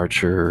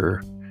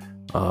Departure,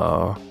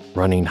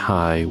 Running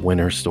High,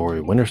 Winter Story.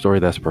 Winter Story,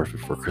 that's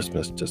perfect for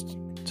Christmas. Just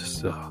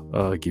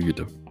give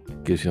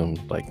you some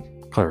like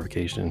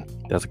clarification.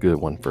 That's a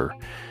good one for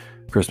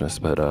Christmas.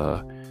 But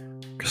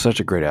such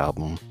a great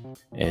album,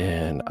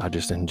 and I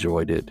just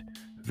enjoyed it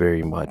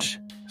very much.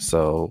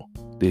 So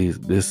these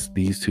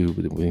two,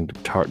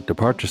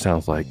 Departure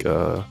sounds like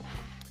I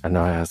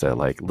know it has that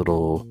like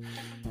little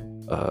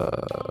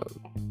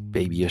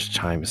babyish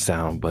chime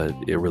sound, but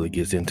it really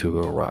gets into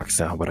a rock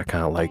sound. But I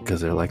kind of like,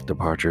 because they're like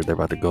Departure, they're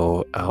about to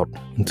go out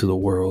into the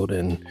world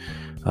and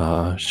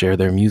share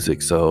their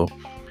music, so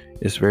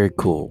it's very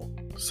cool.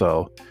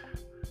 So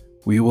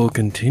we will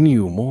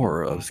continue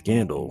more of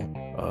Scandal.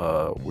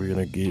 We're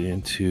gonna get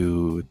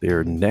into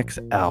their next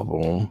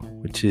album,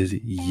 which is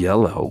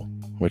Yellow,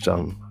 which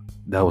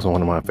that was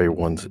one of my favorite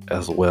ones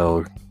as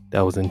well.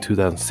 That was in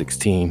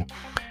 2016,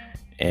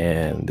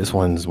 and this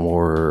one's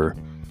more.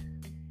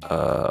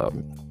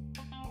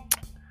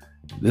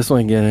 This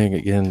one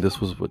again. This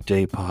was with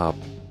J-pop,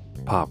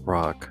 pop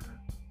rock,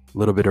 a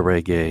little bit of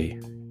reggae,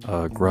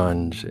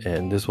 grunge,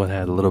 and this one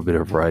had a little bit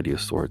of variety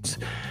of sorts.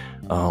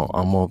 I'm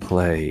gonna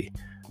play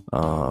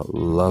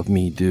Love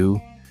Me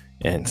Do,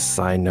 and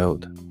side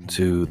note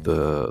to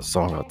the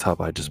song on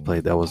top I just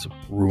played, that was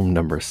Room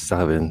Number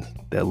 7,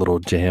 that little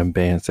jam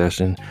band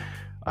session.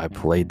 I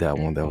played that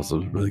one. That was a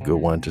really good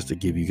one, just to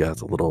give you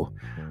guys a little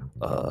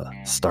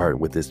start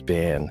with this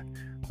band,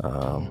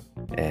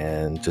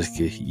 and just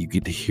you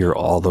get to hear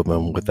all of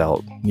them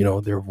without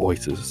their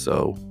voices.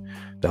 So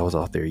that was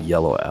off their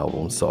Yellow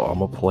album. So I'm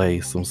gonna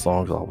play some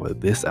songs off of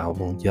this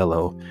album,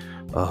 Yellow.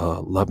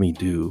 Love Me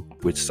Do,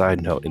 which,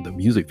 side note, in the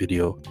music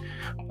video,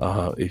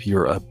 if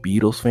you're a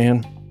Beatles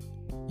fan,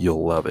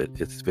 you'll love it.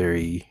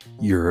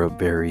 You're a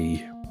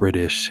very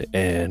British,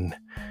 and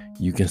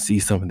you can see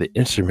some of the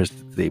instruments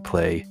that they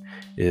play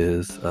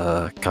is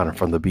kind of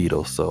from the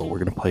Beatles. So we're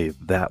gonna play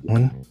that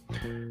one,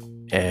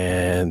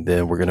 and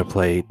then we're gonna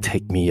play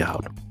Take Me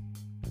Out,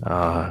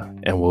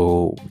 and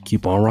we'll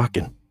keep on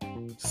rocking.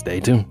 Stay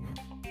tuned.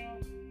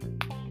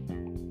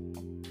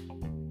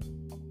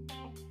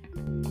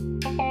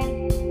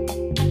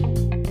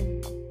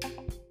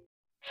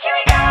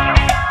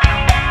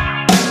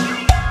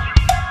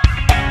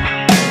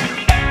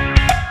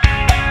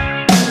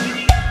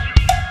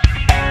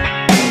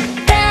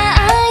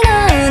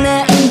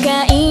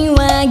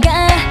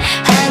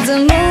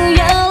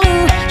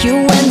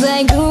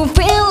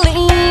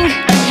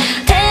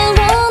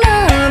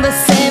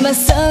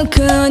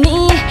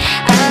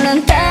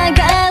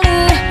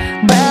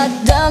 But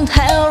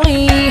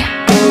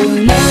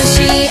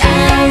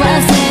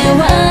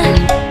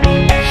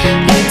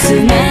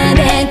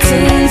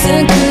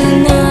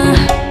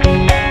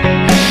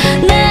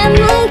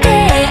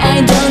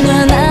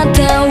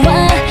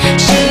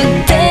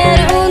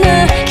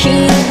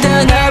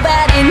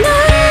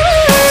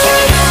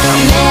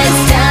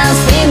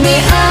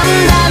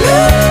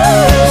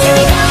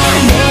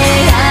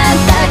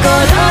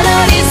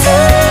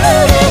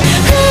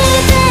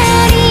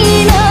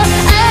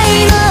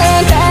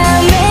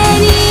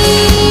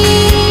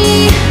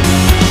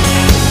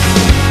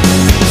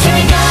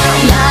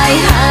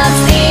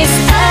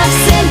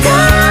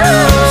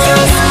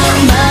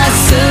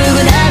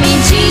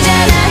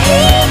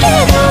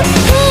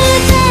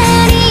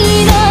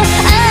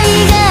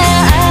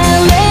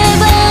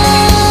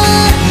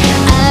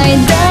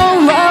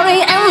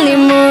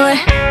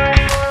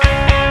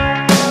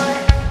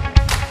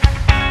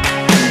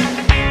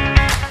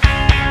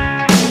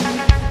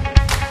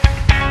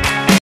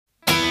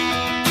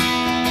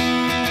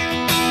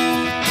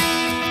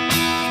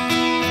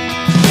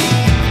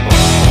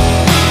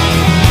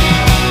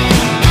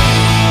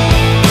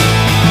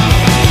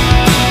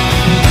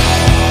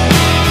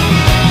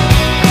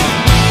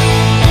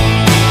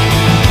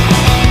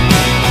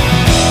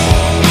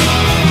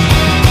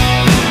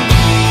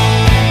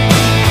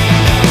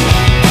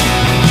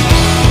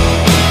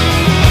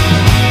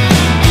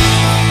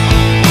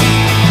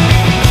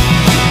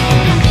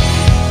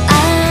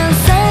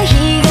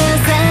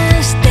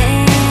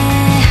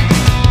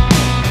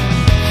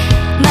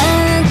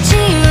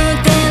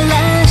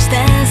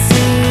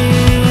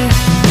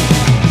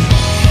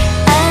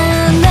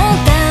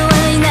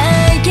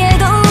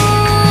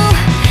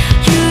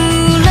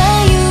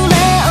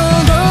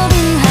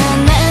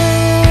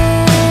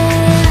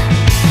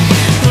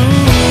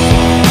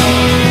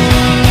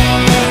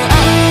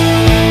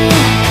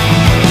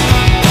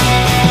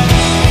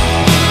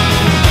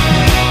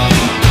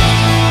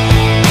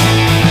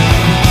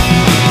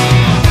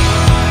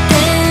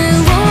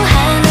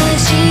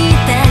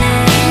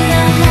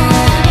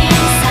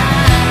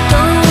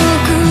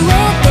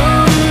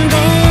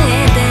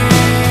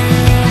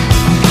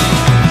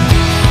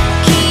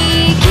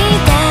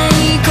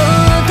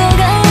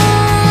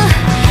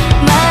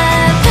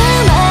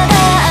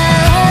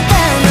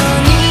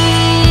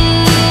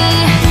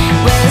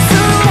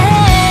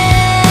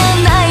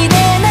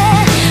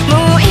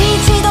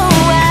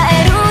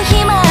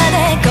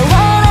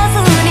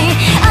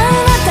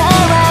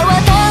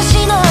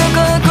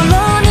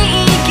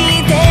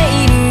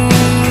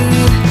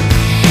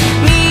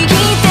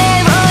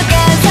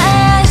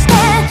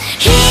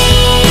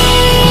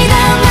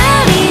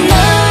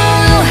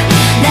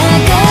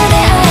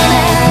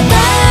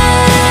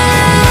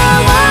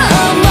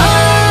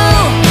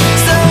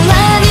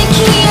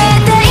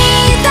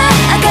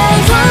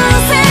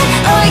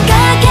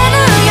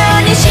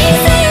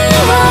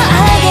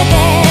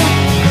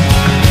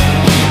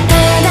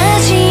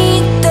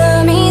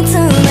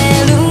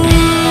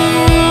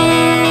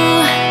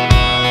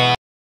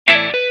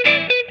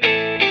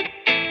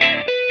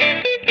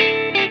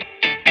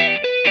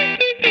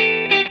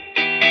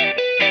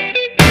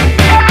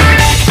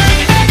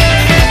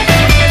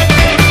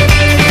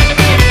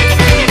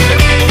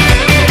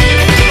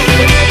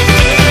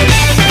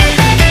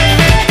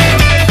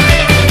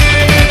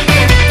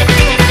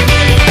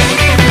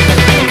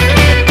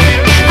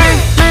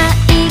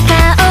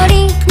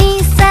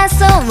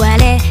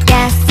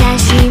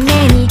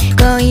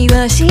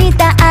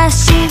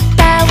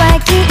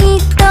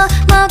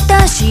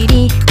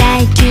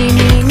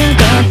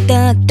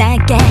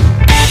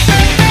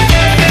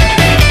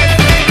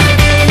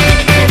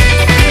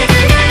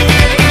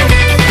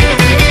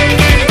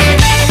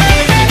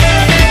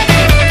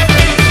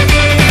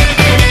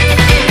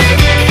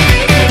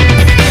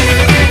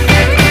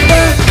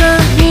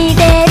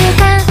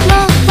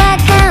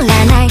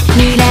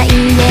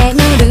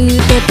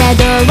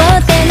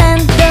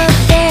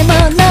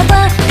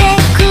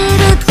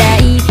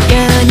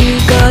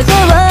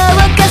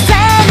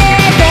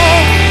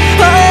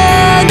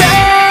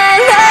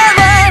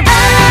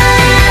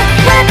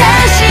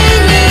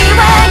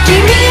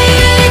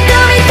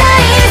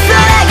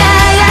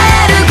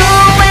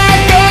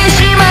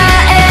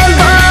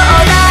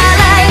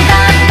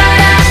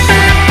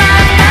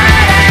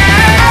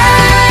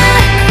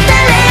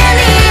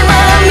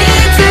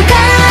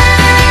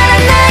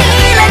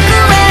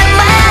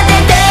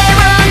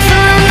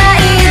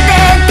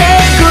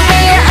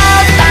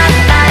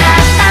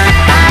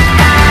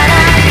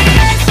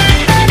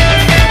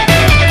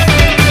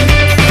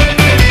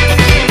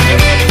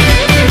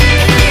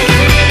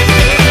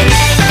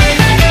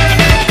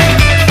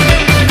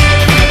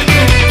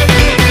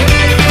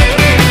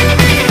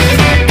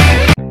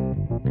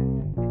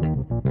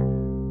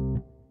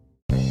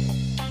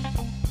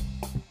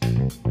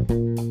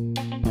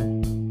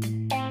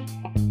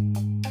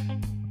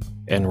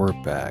And we're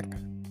back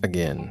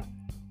again.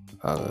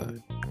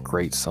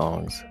 Great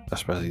songs,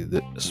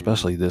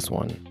 especially this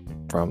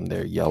one from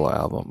their Yellow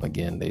album.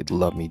 Again, they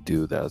Love Me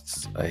Do.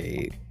 That's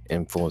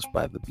influenced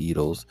by the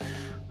Beatles.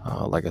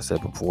 Like I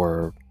said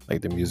before,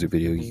 like the music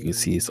video, you can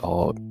see it's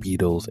all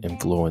Beatles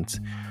influence.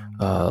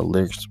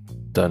 Lyrics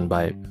done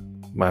by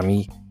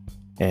Mami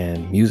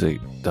and music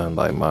done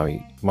by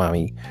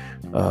Mami.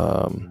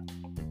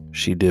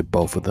 She did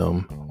both of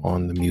them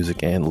on the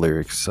music and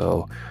lyrics,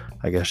 so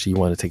I guess she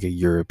wanted to take a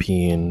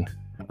European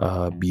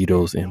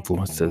Beatles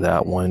influence to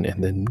that one.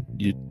 And then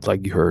you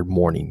heard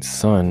Morning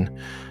Sun,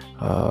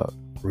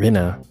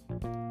 Rina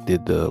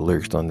did the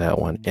lyrics on that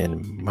one,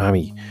 and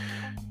Mami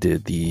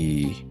did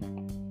the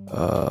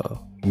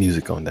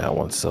music on that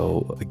one.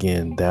 So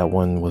again, that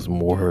one was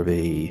more of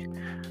a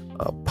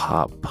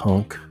pop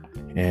punk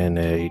and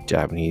a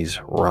Japanese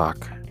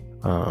rock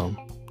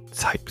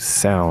type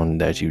sound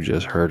that you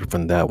just heard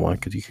from that one,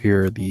 because you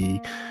hear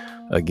the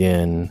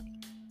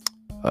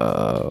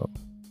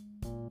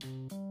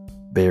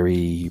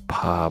very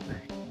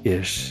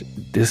pop-ish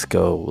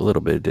disco, a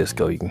little bit of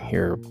disco you can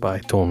hear by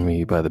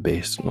Tomi, by the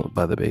bass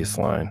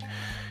line,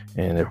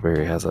 and it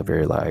has a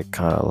very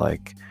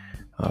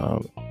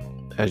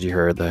as you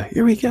heard the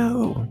 "here we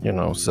go,"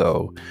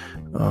 so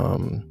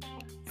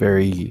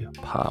very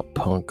pop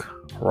punk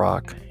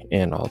rock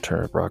and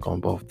alternative rock on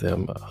both of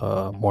them.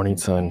 Morning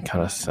Sun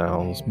kind of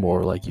sounds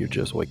more like you're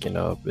just waking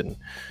up and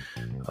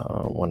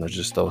want to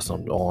just throw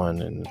something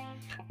on and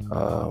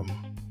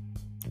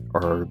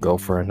or go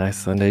for a nice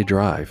Sunday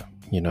drive.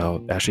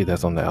 Actually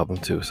that's on the album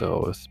too,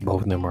 so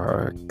both of them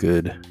are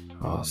good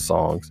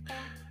songs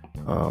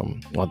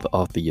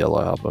off the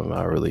Yellow album.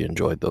 I really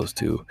enjoyed those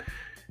two.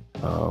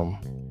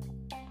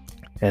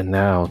 And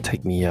now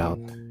Take Me Out,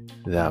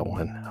 that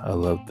one, I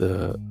love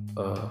the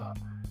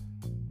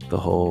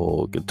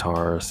whole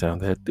guitar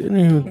sound, that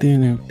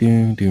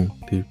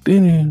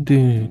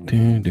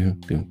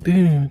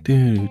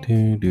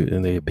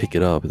and they pick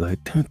it up, it's like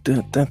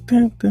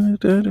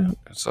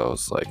so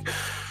it's like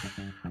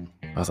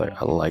I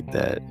like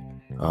that.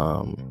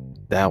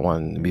 That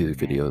one, the music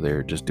video,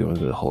 they're just doing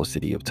the whole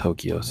city of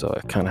Tokyo, so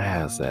it kind of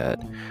has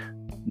that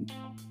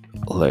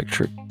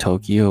electric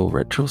Tokyo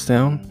retro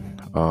sound.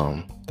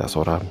 That's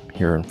what I'm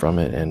hearing from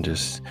it, and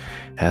just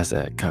has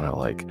that kind of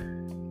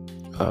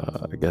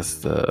I guess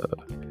the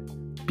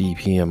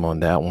BPM on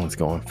that one's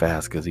going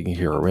fast, because you can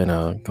hear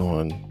Rina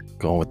going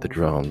with the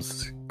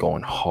drums,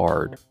 going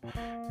hard,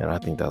 and I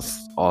think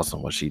that's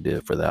awesome what she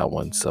did for that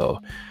one. So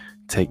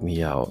Take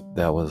Me Out,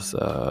 that was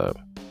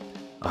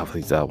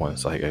obviously that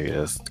one's I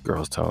guess the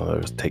girls telling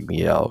her to take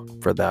me out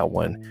for that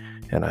one,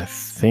 and I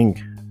think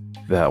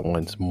that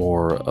one's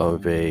more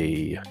of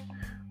a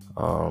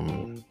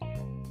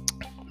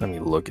let me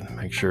look and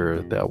make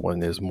sure that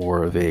one is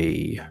more of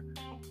a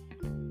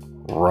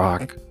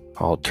rock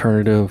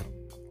alternative, a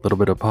little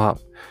bit of pop,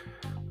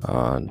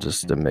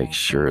 just to make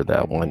sure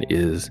that one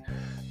is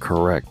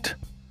correct.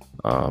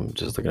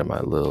 Just looking at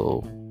my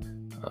little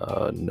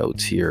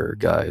notes here,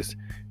 guys,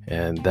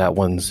 and that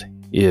one's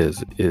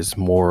is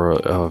more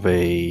of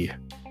a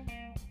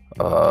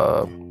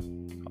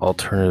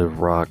alternative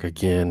rock,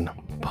 again,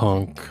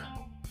 punk,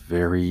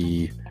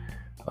 very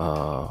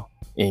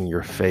in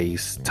your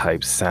face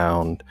type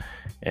sound,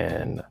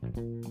 and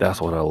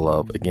that's what I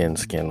love. Again,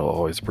 Scandal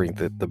always brings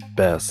the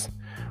best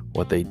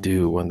what they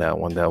do on that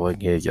one. That one,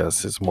 yeah,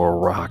 yes, it's more of a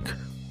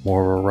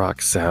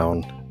rock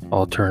sound,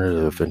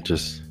 alternative, and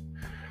just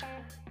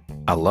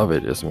I love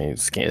it. It's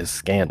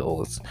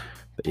Scandal.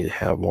 They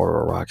have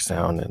more of a rock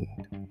sound, and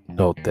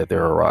note that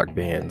they're a rock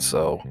band,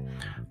 so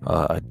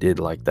I did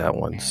like that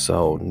one.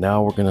 So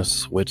now we're gonna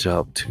switch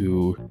up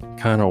to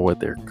kind of what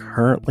they're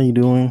currently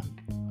doing,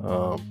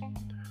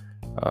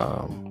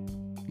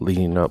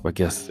 leading up, I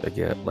guess,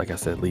 again, like I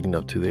said, leading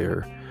up to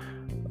their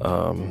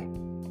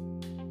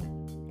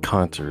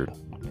concert.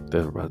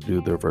 They're about to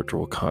do their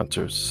virtual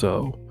concert,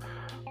 so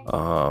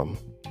I'm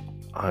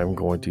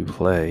going to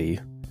play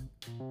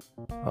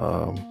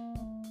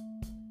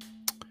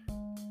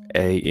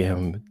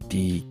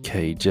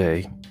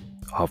AMDKJ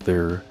off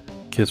their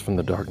Kiss from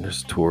the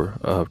Darkness tour,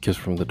 Kiss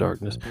from the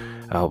Darkness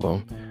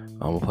album.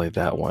 I'm gonna play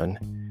that one,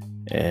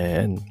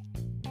 and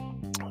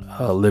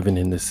Living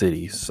in the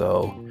City.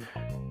 So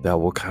that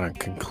will kind of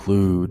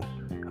conclude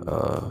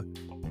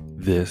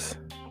this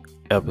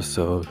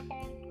episode.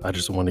 I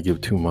just want to give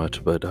too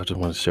much, but I just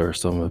want to share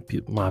some of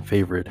my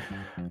favorite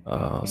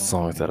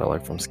songs that I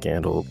like from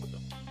Scandal.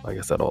 Like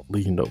I said,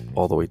 leading up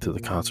all the way to the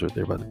concert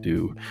they're about to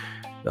do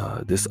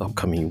this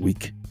upcoming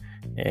week.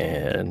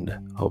 And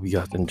I hope you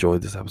guys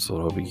enjoyed this episode.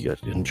 I hope you guys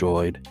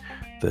enjoyed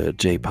the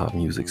J-Pop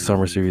Music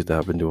Summer Series that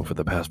I've been doing for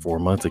the past 4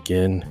 months.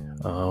 Again,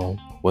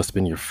 what's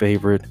been your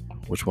favorite?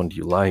 Which one do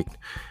you like?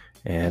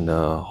 And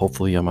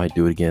hopefully I might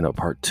do it again, a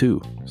part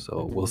 2.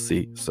 So we'll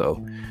see.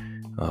 So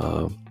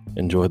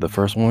enjoy the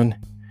first one.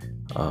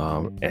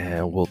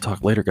 And we'll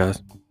talk later,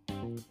 guys.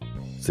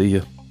 See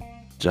ya.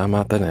 Ja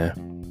mata ne.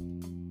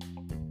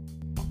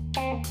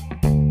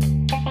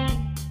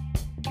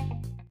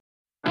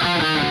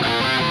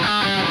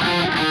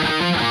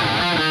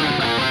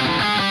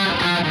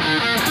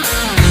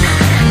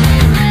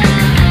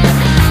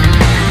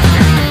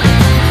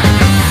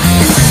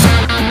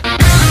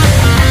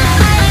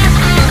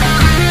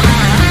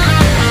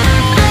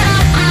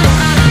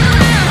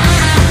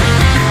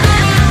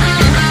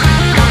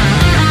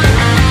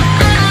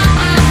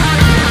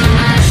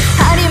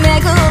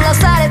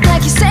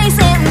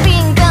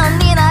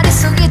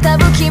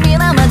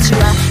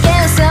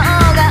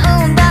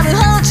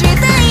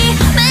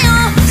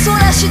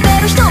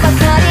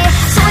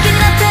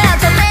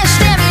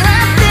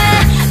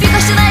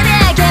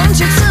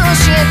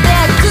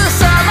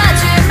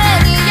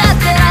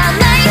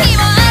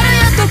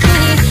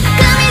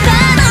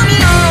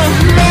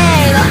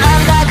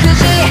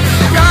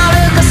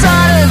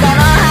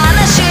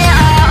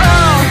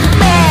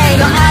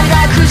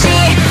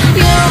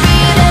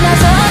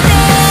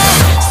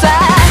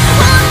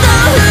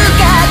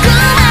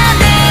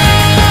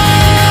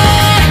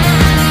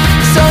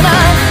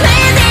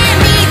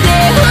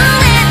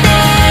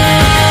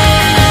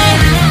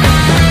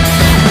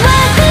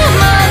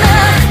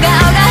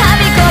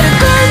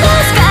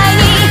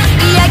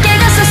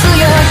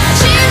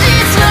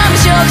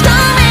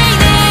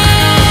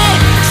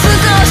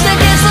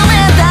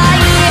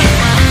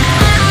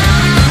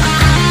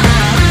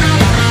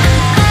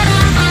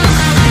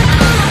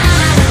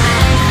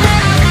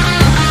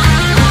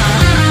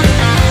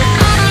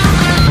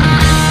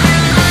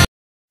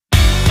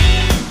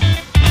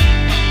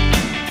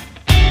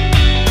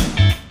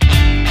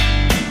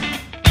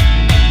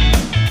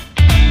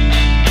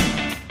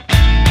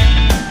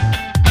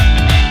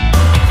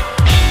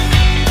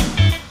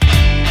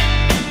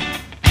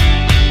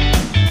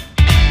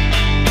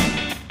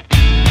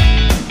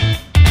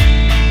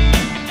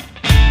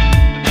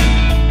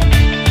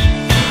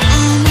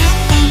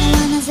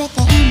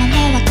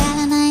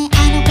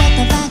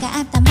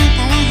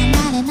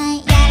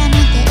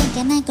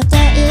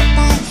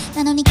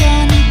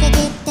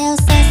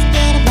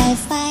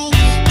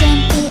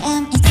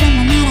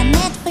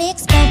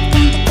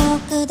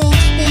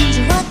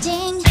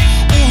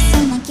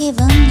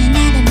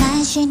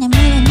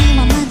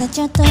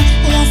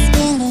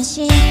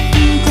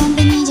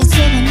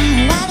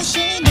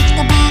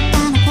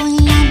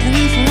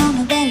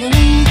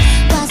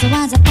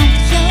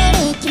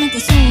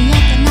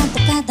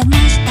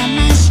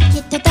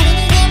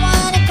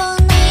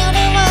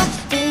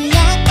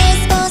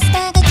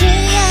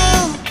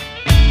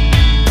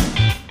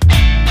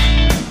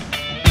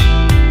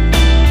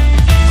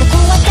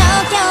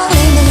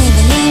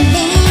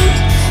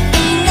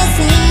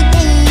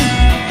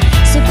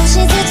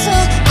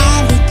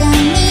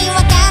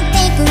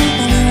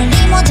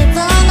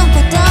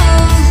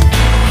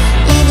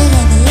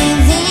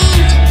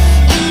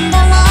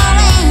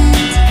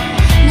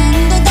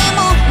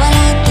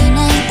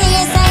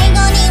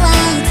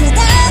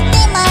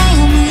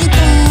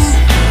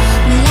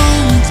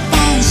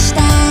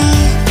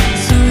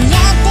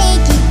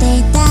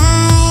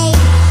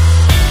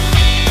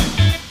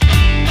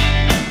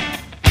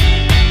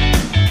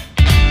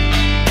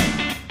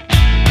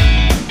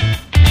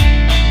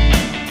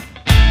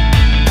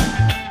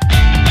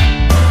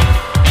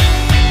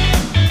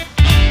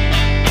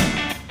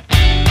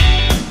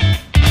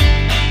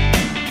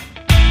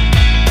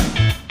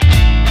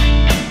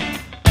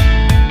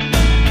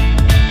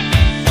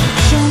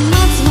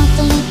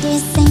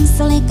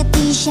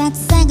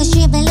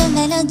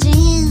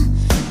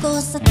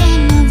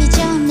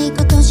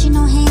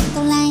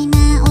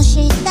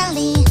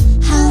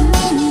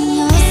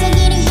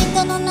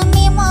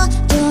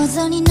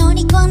 水に乗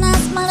りこな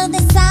すまるで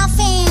サーフ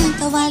ィン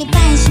変わり映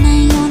えしな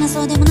いような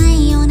そうでもな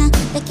いようなだ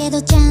け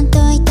どちゃん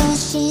と愛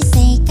しい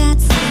生活うち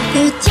に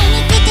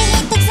来て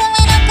一つ目の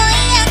恋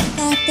や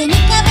勝手に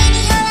壁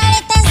に貼られ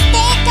たステ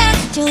ッカー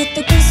ちょっ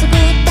とくすぐっ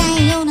た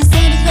いようなセ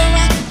リフ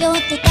は酔っ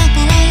てたか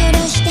ら許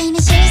してね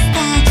シスタ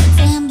ー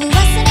全部忘れたく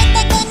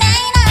ない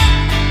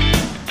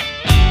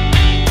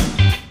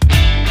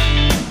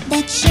な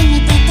抱きしめ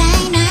てたい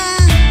な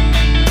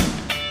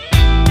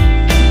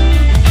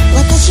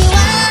私は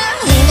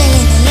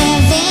Living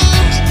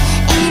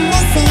in the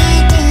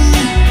city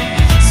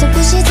少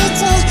しずつI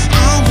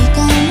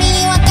become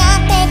me 分かっ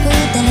てく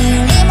誰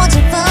よりも自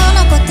分の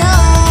こと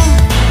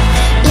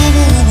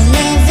Living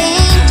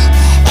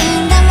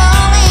in the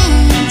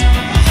moment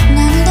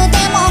何度で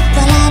も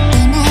笑っ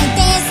て泣いて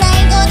最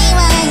後に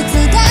はいつ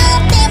だっ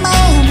て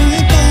前を向い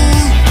て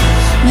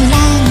未来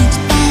に期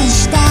待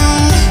したい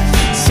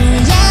そうやっ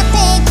て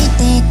生き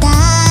てたい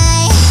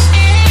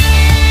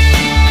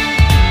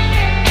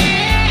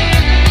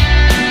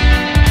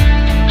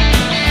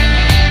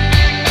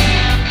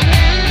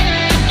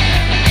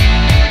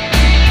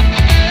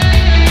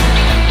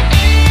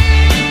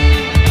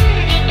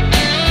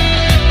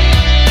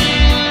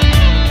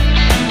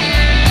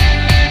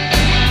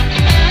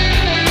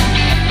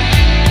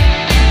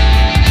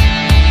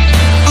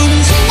ある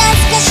日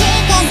懐かしい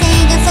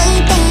風が吹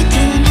いて急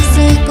に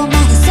吸い込まれ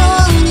そう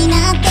に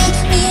なって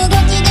身動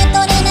きが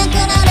取れなく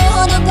なる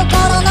ほど心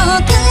の奥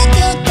が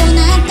キュッと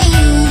なって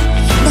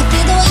だ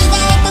けど意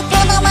外とこ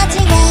の街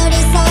が寄り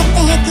添っ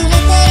てくれてる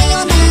よ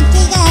うな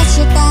気が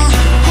した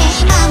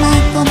Hey ママ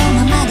この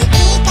ままでいい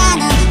か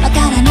なわ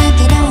からない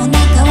けどお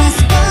腹は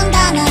すくん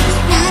だななん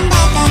だ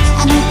か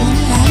あの子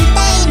に会い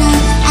たいな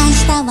明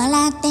日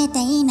笑ってて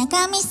いいな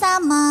神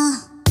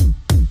様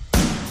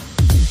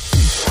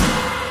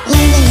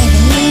Living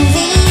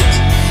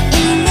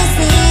in the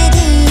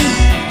city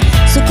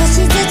少し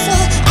ずつ I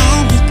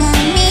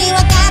become me 分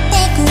かって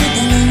く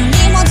誰よ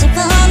りも自分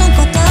の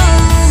こと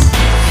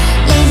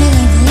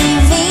Living in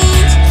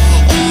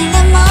the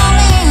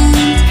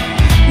moment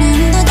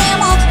何度で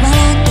も笑っ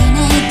て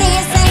泣いて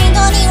最後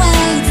にはい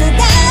つ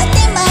だっ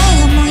て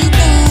前を向いて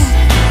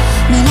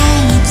未来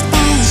に期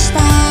待した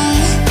い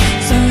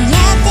そうやっ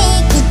て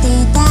生きて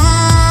たい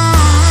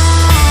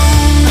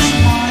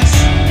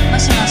も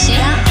しもしヤ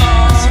ッホー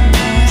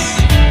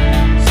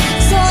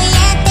そうやっ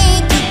て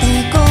生きて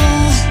いこう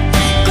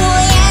こうや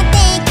って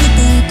生き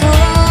ていこう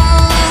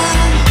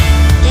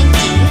元気？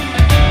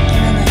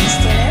今何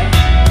してる？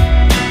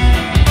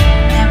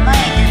ね、前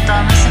言った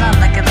話なん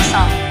だけど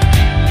さ、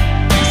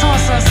そう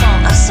そうそう、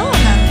あ、そうなん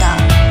だ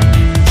そう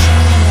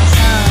いやさ、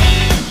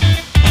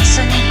一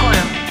緒に行こう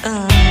よ。うん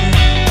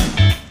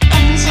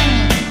楽しみ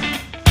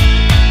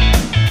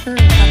わ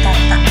かっ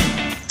た。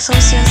そう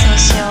しようそう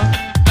しよう。ね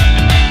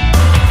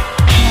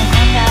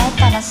今度会え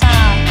たらさは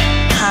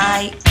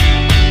ーい。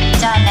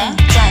じゃあね。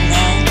じゃあ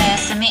ねおや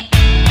すみ。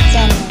じ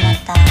ゃあねま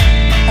たバ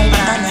イバイま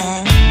た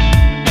ね。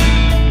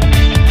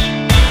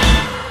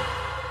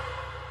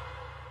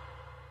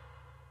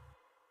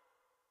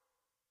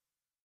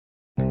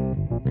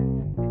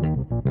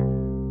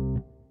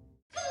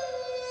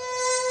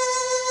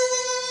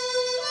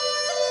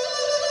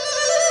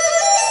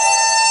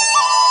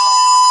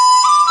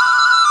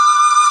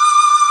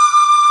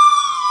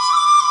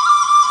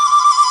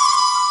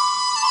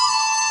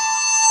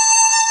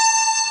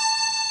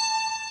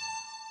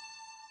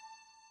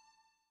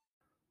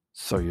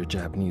So your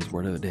Japanese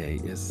word of the day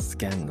is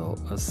scandal,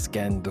 a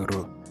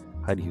scandal.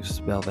 How do you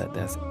spell that?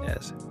 That's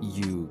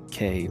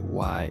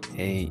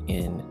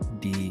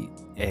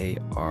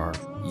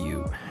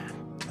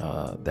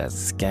SUKYANDARU. That's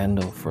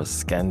scandal for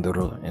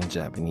scandal in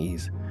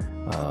Japanese.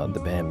 The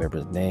band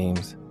members'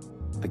 names,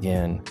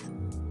 again,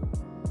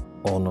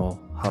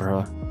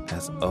 Onohara,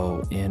 that's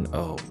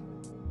ONOHARUNA.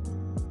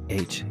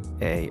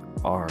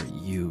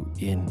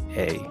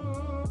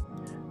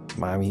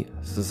 Mami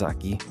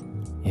Sasaki,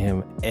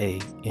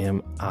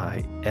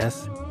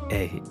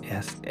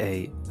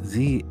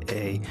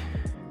 MAMISASAZAKI.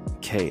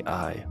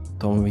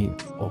 Tomomi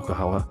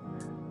Okawa,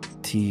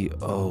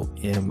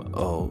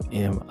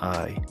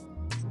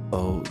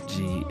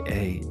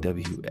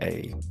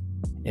 TOMOMIOGAWA.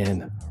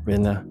 And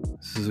Rina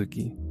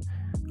Suzuki,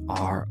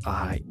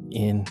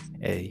 RINASUZUKI.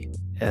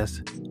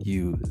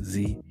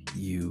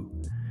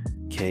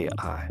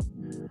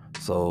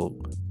 So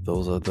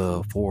those are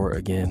the four,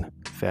 again,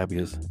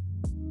 fabulous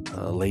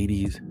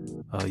ladies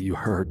you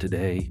heard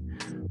today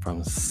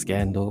from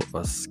Scandal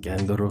or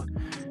Scandal.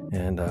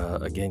 And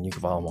again, you can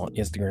follow them on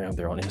Instagram.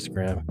 They're on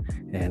Instagram,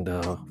 and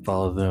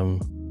follow them.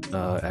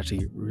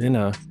 Actually,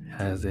 Rina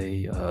has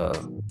a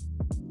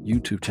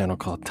YouTube channel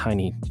called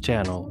Tiny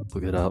Channel.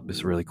 Look it up.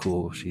 It's really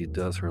cool. She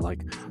does her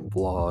like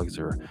vlogs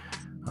or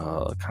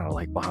kind of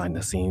like behind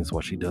the scenes,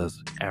 what she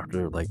does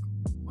after, like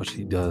what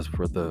she does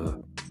for the,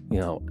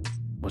 you know,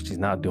 what she's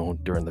not doing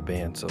during the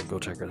band. So go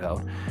check it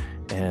out.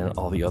 And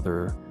all the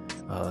other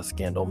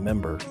Scandal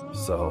members.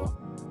 So,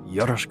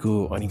 よろし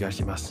くお願い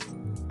します。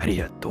あり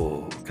が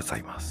とうござ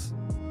います。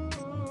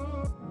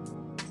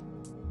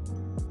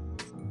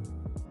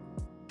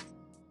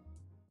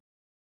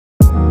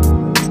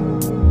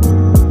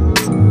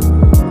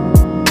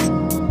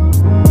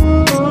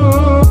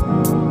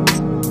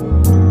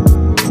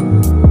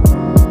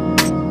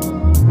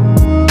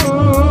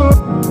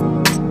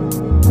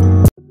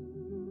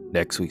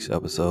next week's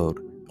episode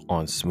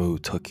on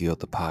Smooth Tokyo,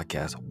 the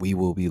podcast, we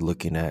will be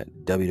looking at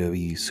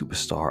WWE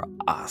superstar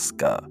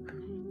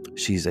Asuka.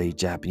 She's a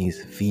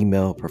Japanese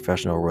female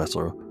professional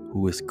wrestler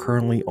who is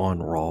currently on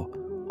Raw.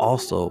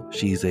 Also,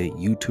 she's a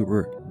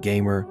YouTuber,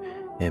 gamer,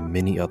 and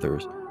many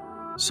others.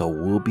 So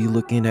we'll be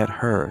looking at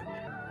her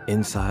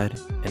inside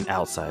and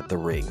outside the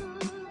ring,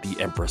 the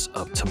Empress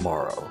of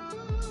Tomorrow.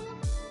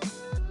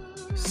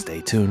 Stay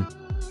tuned.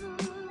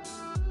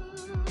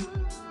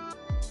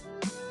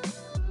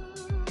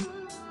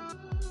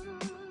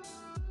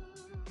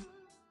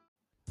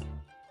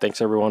 Thanks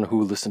everyone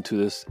who listened to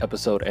this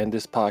episode and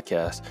this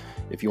podcast.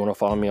 If you want to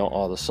follow me on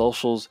all the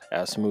socials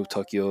at Smooth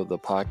Tokyo, the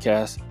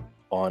podcast,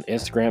 on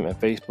Instagram and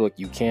Facebook,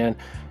 you can.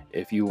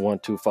 If you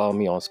want to follow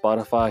me on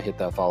Spotify, hit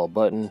that follow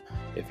button.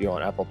 If you're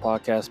on Apple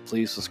Podcasts,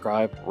 please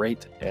subscribe,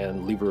 rate,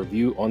 and leave a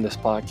review on this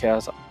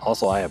podcast.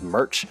 Also, I have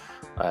merch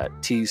at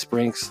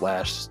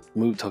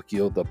Teespring/Smooth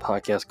Tokyo, the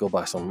podcast. Go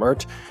buy some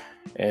merch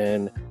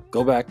and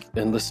go back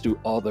and listen to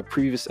all the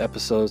previous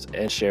episodes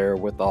and share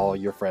with all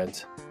your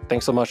friends.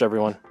 Thanks so much,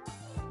 everyone.